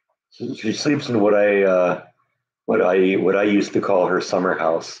 She sleeps in what I used to call her summer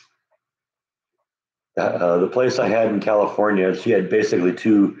house. The place I had in California, she had basically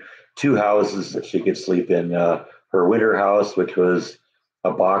two houses that she could sleep in. Her winter house, which was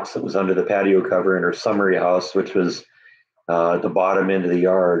a box that was under the patio cover, and her summery house, which was at the bottom end of the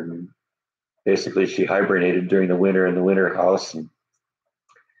yard. And basically, she hibernated during the winter in the winter house, and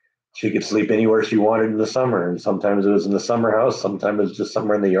she could sleep anywhere she wanted in the summer. And sometimes it was in the summer house, sometimes it was just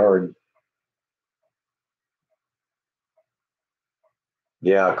somewhere in the yard.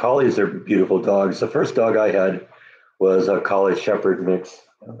 Yeah, collies are beautiful dogs. The first dog I had was a collie shepherd mix.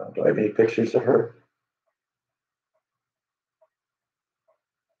 Do I have any pictures of her?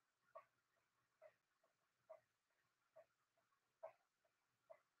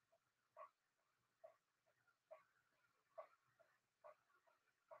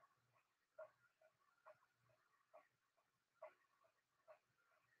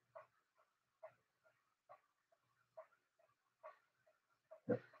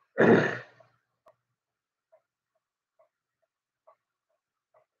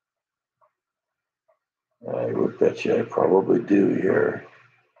 I would bet you I probably do here.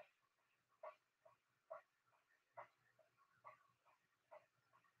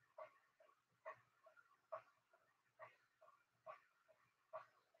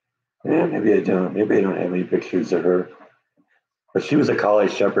 Yeah, maybe I don't. Maybe I don't have any pictures of her. But she was a collie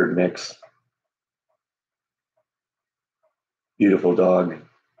shepherd mix. Beautiful dog.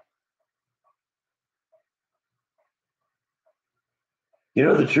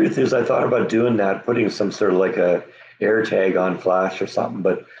 The truth is, I thought about doing that, putting some sort of like a air tag on Flash or something,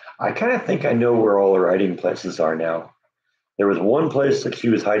 but I kind of think I know where all her hiding places are now. There was one place that she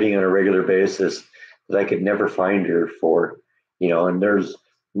was hiding on a regular basis that I could never find her for, and there's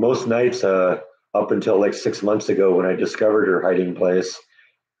most nights up until like 6 months ago when I discovered her hiding place.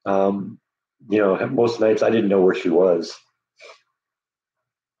 Um, most nights I didn't know where she was.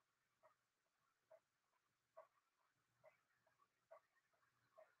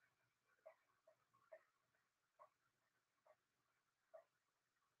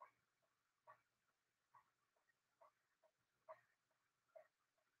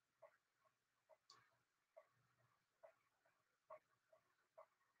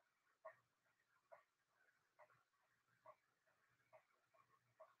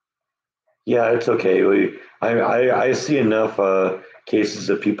 Yeah, it's okay. I see enough cases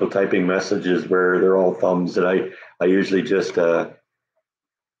of people typing messages where they're all thumbs that I usually just I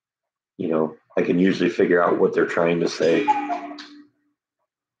can usually figure out what they're trying to say.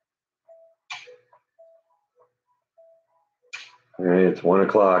 All right, it's 1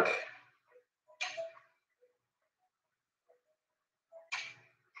 o'clock.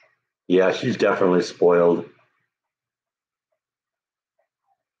 Yeah, she's definitely spoiled.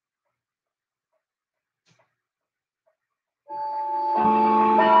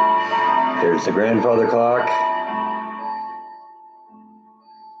 There's the grandfather clock.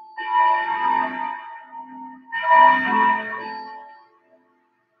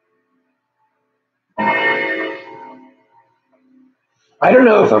 I don't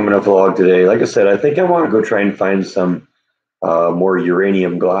know if I'm going to vlog today. Like I said, I think I want to go try and find some more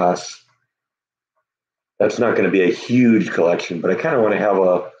uranium glass. That's not going to be a huge collection, but I kind of want to have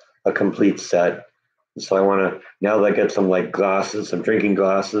a complete set. So I want to, now that I get some like glasses, some drinking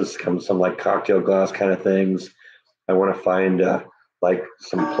glasses, some like cocktail glass kind of things. I want to find like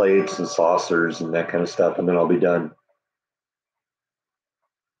some plates and saucers and that kind of stuff, and then I'll be done.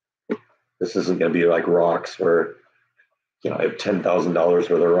 This isn't going to be like rocks where I have $10,000 worth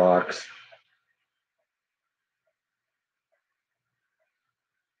of rocks.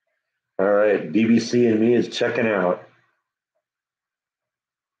 All right, BBC and me is checking out.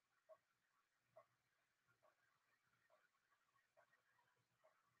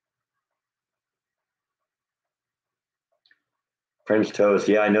 French toast.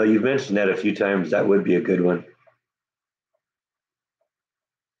 Yeah, I know you've mentioned that a few times. That would be a good one.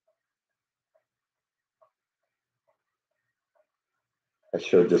 I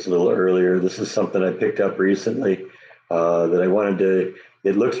showed this a little earlier. This is something I picked up recently that I wanted to.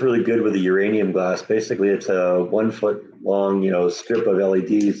 It looks really good with the uranium glass. Basically, it's a 1 foot long, strip of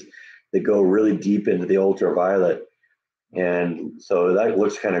LEDs that go really deep into the ultraviolet, and so that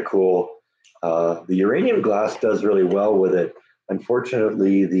looks kind of cool. The uranium glass does really well with it.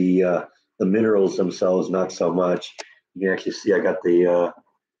 Unfortunately, the minerals themselves not so much. You can actually see I got the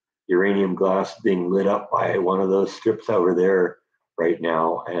uranium glass being lit up by one of those strips over there right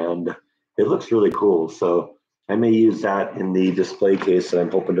now, and it looks really cool. So I may use that in the display case that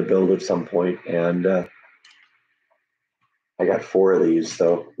I'm hoping to build at some point. And I got 4 of these,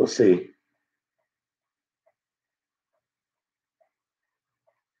 so we'll see.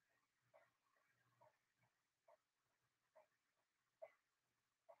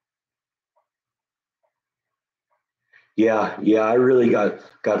 Yeah, yeah, I really got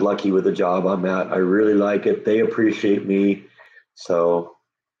lucky with the job on that. I really like it. They appreciate me, so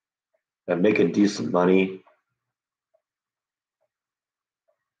I'm making decent money.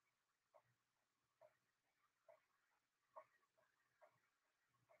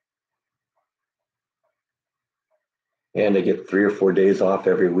 And I get 3 or 4 days off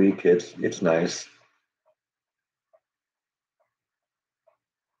every week. It's nice.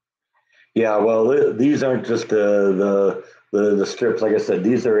 Yeah, well, these aren't just the strips. Like I said,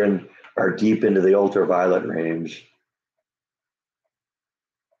 these are deep into the ultraviolet range.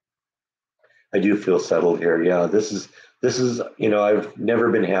 I do feel settled here. Yeah, this is I've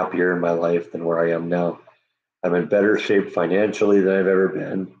never been happier in my life than where I am now. I'm in better shape financially than I've ever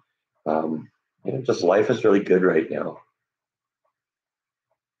been. Um, just life is really good right now.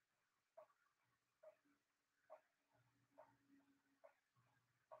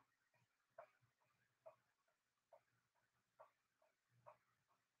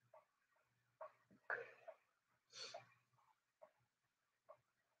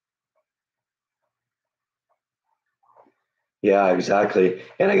 Yeah, exactly.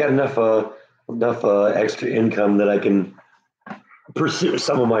 And I got enough extra income that I can pursue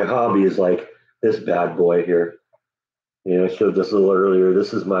some of my hobbies, like this bad boy here. I showed this a little earlier.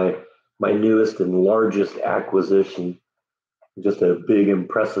 This is my newest and largest acquisition. Just a big,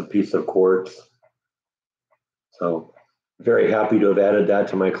 impressive piece of quartz. So very happy to have added that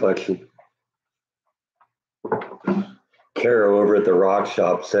to my collection. Kara over at the rock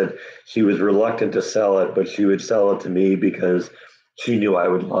shop said she was reluctant to sell it, but she would sell it to me because she knew I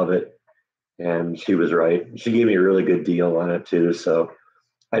would love it. And she was right. She gave me a really good deal on it too. So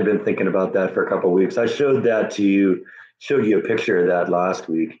I'd been thinking about that for a couple of weeks. I showed that to you, showed you a picture of that last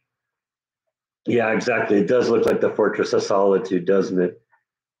week. Yeah, exactly. It does look like the Fortress of Solitude, doesn't it?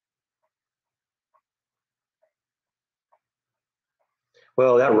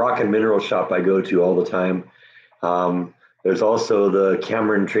 Well, that rock and mineral shop I go to all the time. Um, there's also the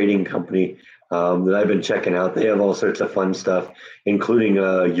Cameron Trading Company that I've been checking out. They have all sorts of fun stuff, including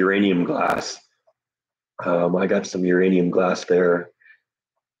uranium glass. I got some uranium glass there,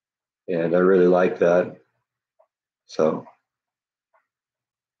 and I really like that. So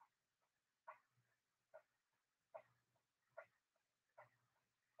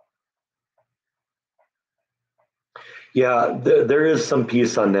yeah, there is some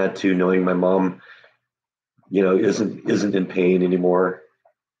peace on that too, knowing my mom, isn't in pain anymore,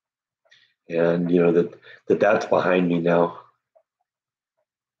 and that's behind me now.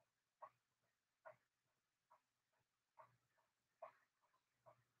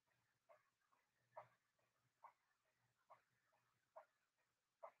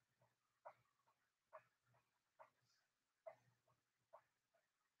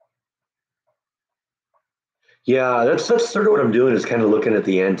 Yeah, that's sort of what I'm doing is kind of looking at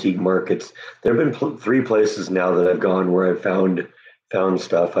the antique markets. There have been three places now that I've gone where I found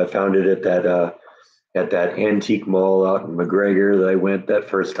stuff. I found it at that antique mall out in McGregor that I went that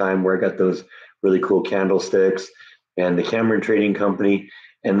first time, where I got those really cool candlesticks, and the Cameron Trading Company,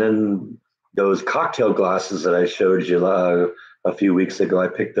 and then those cocktail glasses that I showed you a few weeks ago. I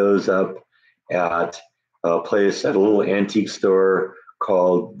picked those up at at a little antique store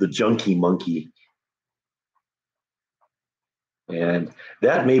called the Junkie Monkey, and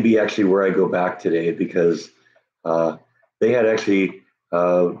that may be actually where I go back today because uh, they had actually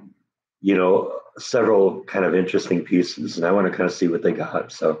uh, several kind of interesting pieces, and I want to kind of see what they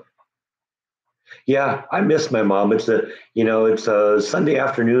got. So yeah, I miss my mom. It's Sunday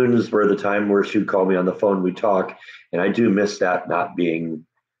afternoons were the time where she'd call me on the phone, we talk, and I do miss that not being,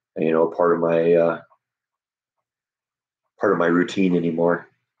 part of my routine anymore.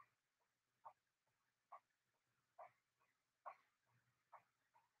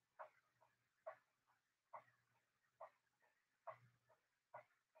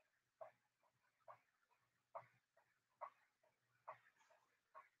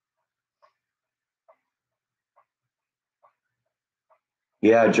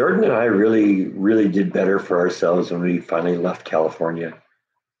 Yeah, Jordan and I really, really did better for ourselves when we finally left California,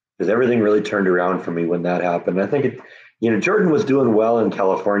 because everything really turned around for me when that happened. I think Jordan was doing well in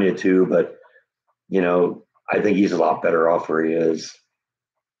California too, but I think he's a lot better off where he is.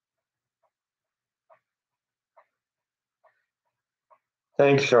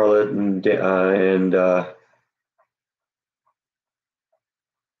 Thanks, Charlotte, and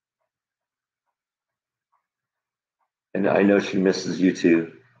I know she misses you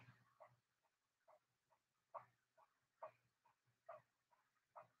too.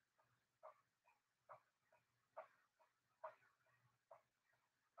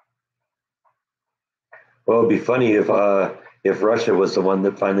 Well, it'd be funny if Russia was the one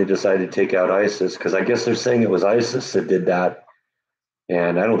that finally decided to take out ISIS, because I guess they're saying it was ISIS that did that,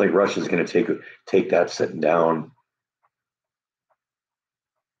 and I don't think Russia's going to take that sitting down.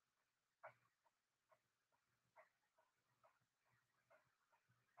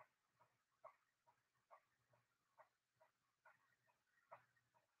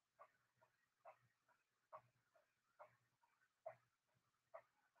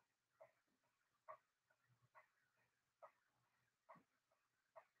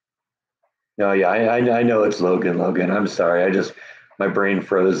 No, yeah, I know it's Logan. Logan, I'm sorry. My brain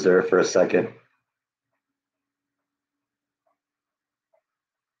froze there for a second.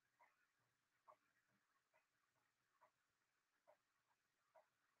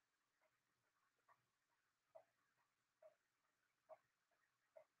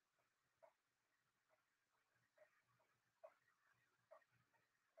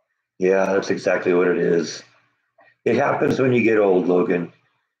 Yeah, that's exactly what it is. It happens when you get old, Logan.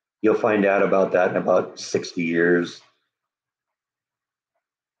 You'll find out about that in about 60 years.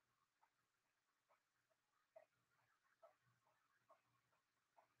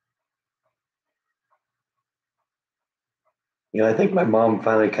 I think my mom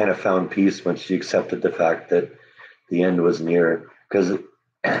finally kind of found peace when she accepted the fact that the end was near. Because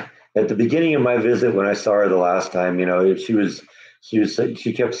at the beginning of my visit, when I saw her the last time,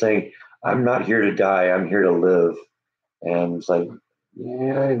 she kept saying, "I'm not here to die. I'm here to live." And it's like,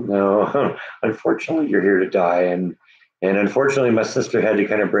 yeah, I know. Unfortunately, you're here to die, and unfortunately, my sister had to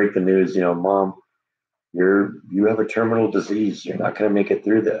kind of break the news. Mom, you have a terminal disease. You're not going to make it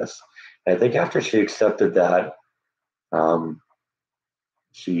through this. And I think after she accepted that, um,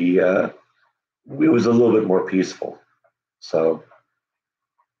 she it was a little bit more peaceful. So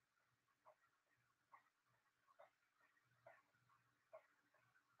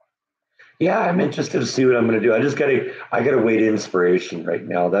yeah, I'm interested to see what I'm going to do. I gotta wait inspiration right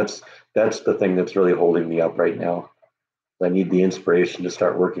now. That's the thing that's really holding me up right now. I need the inspiration to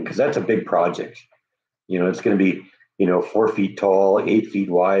start working because that's a big project. It's going to be 4 feet tall, 8 feet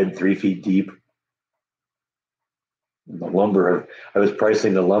wide, 3 feet deep. The lumber, I was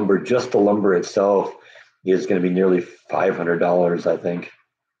pricing the lumber, just the lumber itself is going to be nearly $500, I think.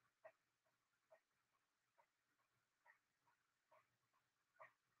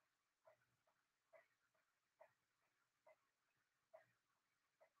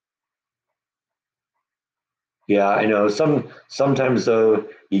 Yeah, I know. Sometimes though,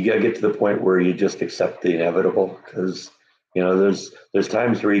 you gotta get to the point where you just accept the inevitable because there's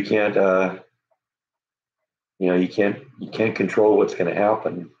times where you can't you can't control what's going to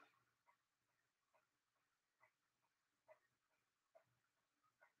happen.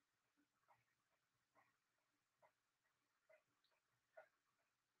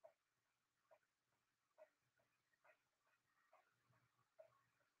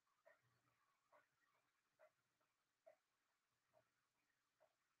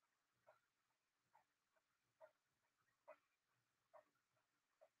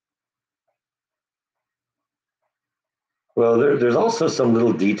 Well, there's also some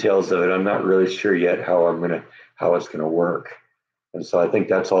little details of it. I'm not really sure yet how it's gonna work, and so I think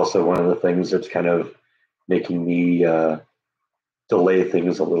that's also one of the things that's kind of making me delay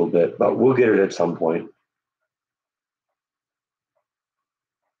things a little bit. But we'll get it at some point.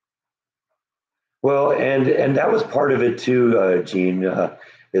 Well, and that was part of it too, Gene.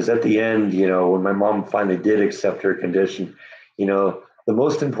 Is at the end, when my mom finally did accept her condition, the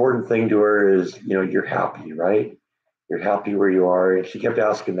most important thing to her is, you're happy, right? You're happy where you are. And she kept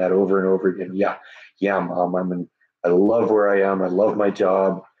asking that over and over again. Yeah, yeah, mom. I love where I am. I love my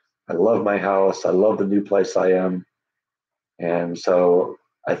job. I love my house. I love the new place I am. And so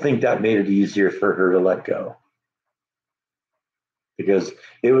I think that made it easier for her to let go because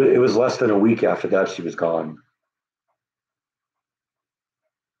it was less than a week after that she was gone.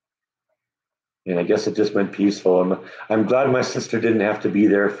 And I guess it just went peaceful. I'm glad my sister didn't have to be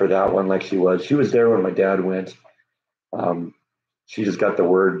there for that one like she was. She was there when my dad went. Um, she just got the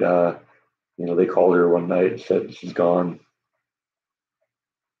word. They called her one night and said she's gone.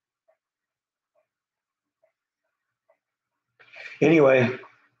 Anyway,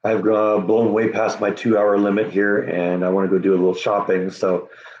 I've blown way past my 2 hour limit here, and I want to go do a little shopping. So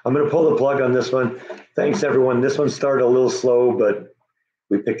I'm going to pull the plug on this one. Thanks, everyone. This one started a little slow, but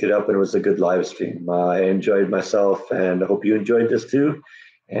we picked it up, and it was a good live stream. I enjoyed myself, and I hope you enjoyed this too.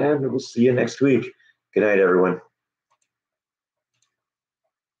 And we'll see you next week. Good night, everyone.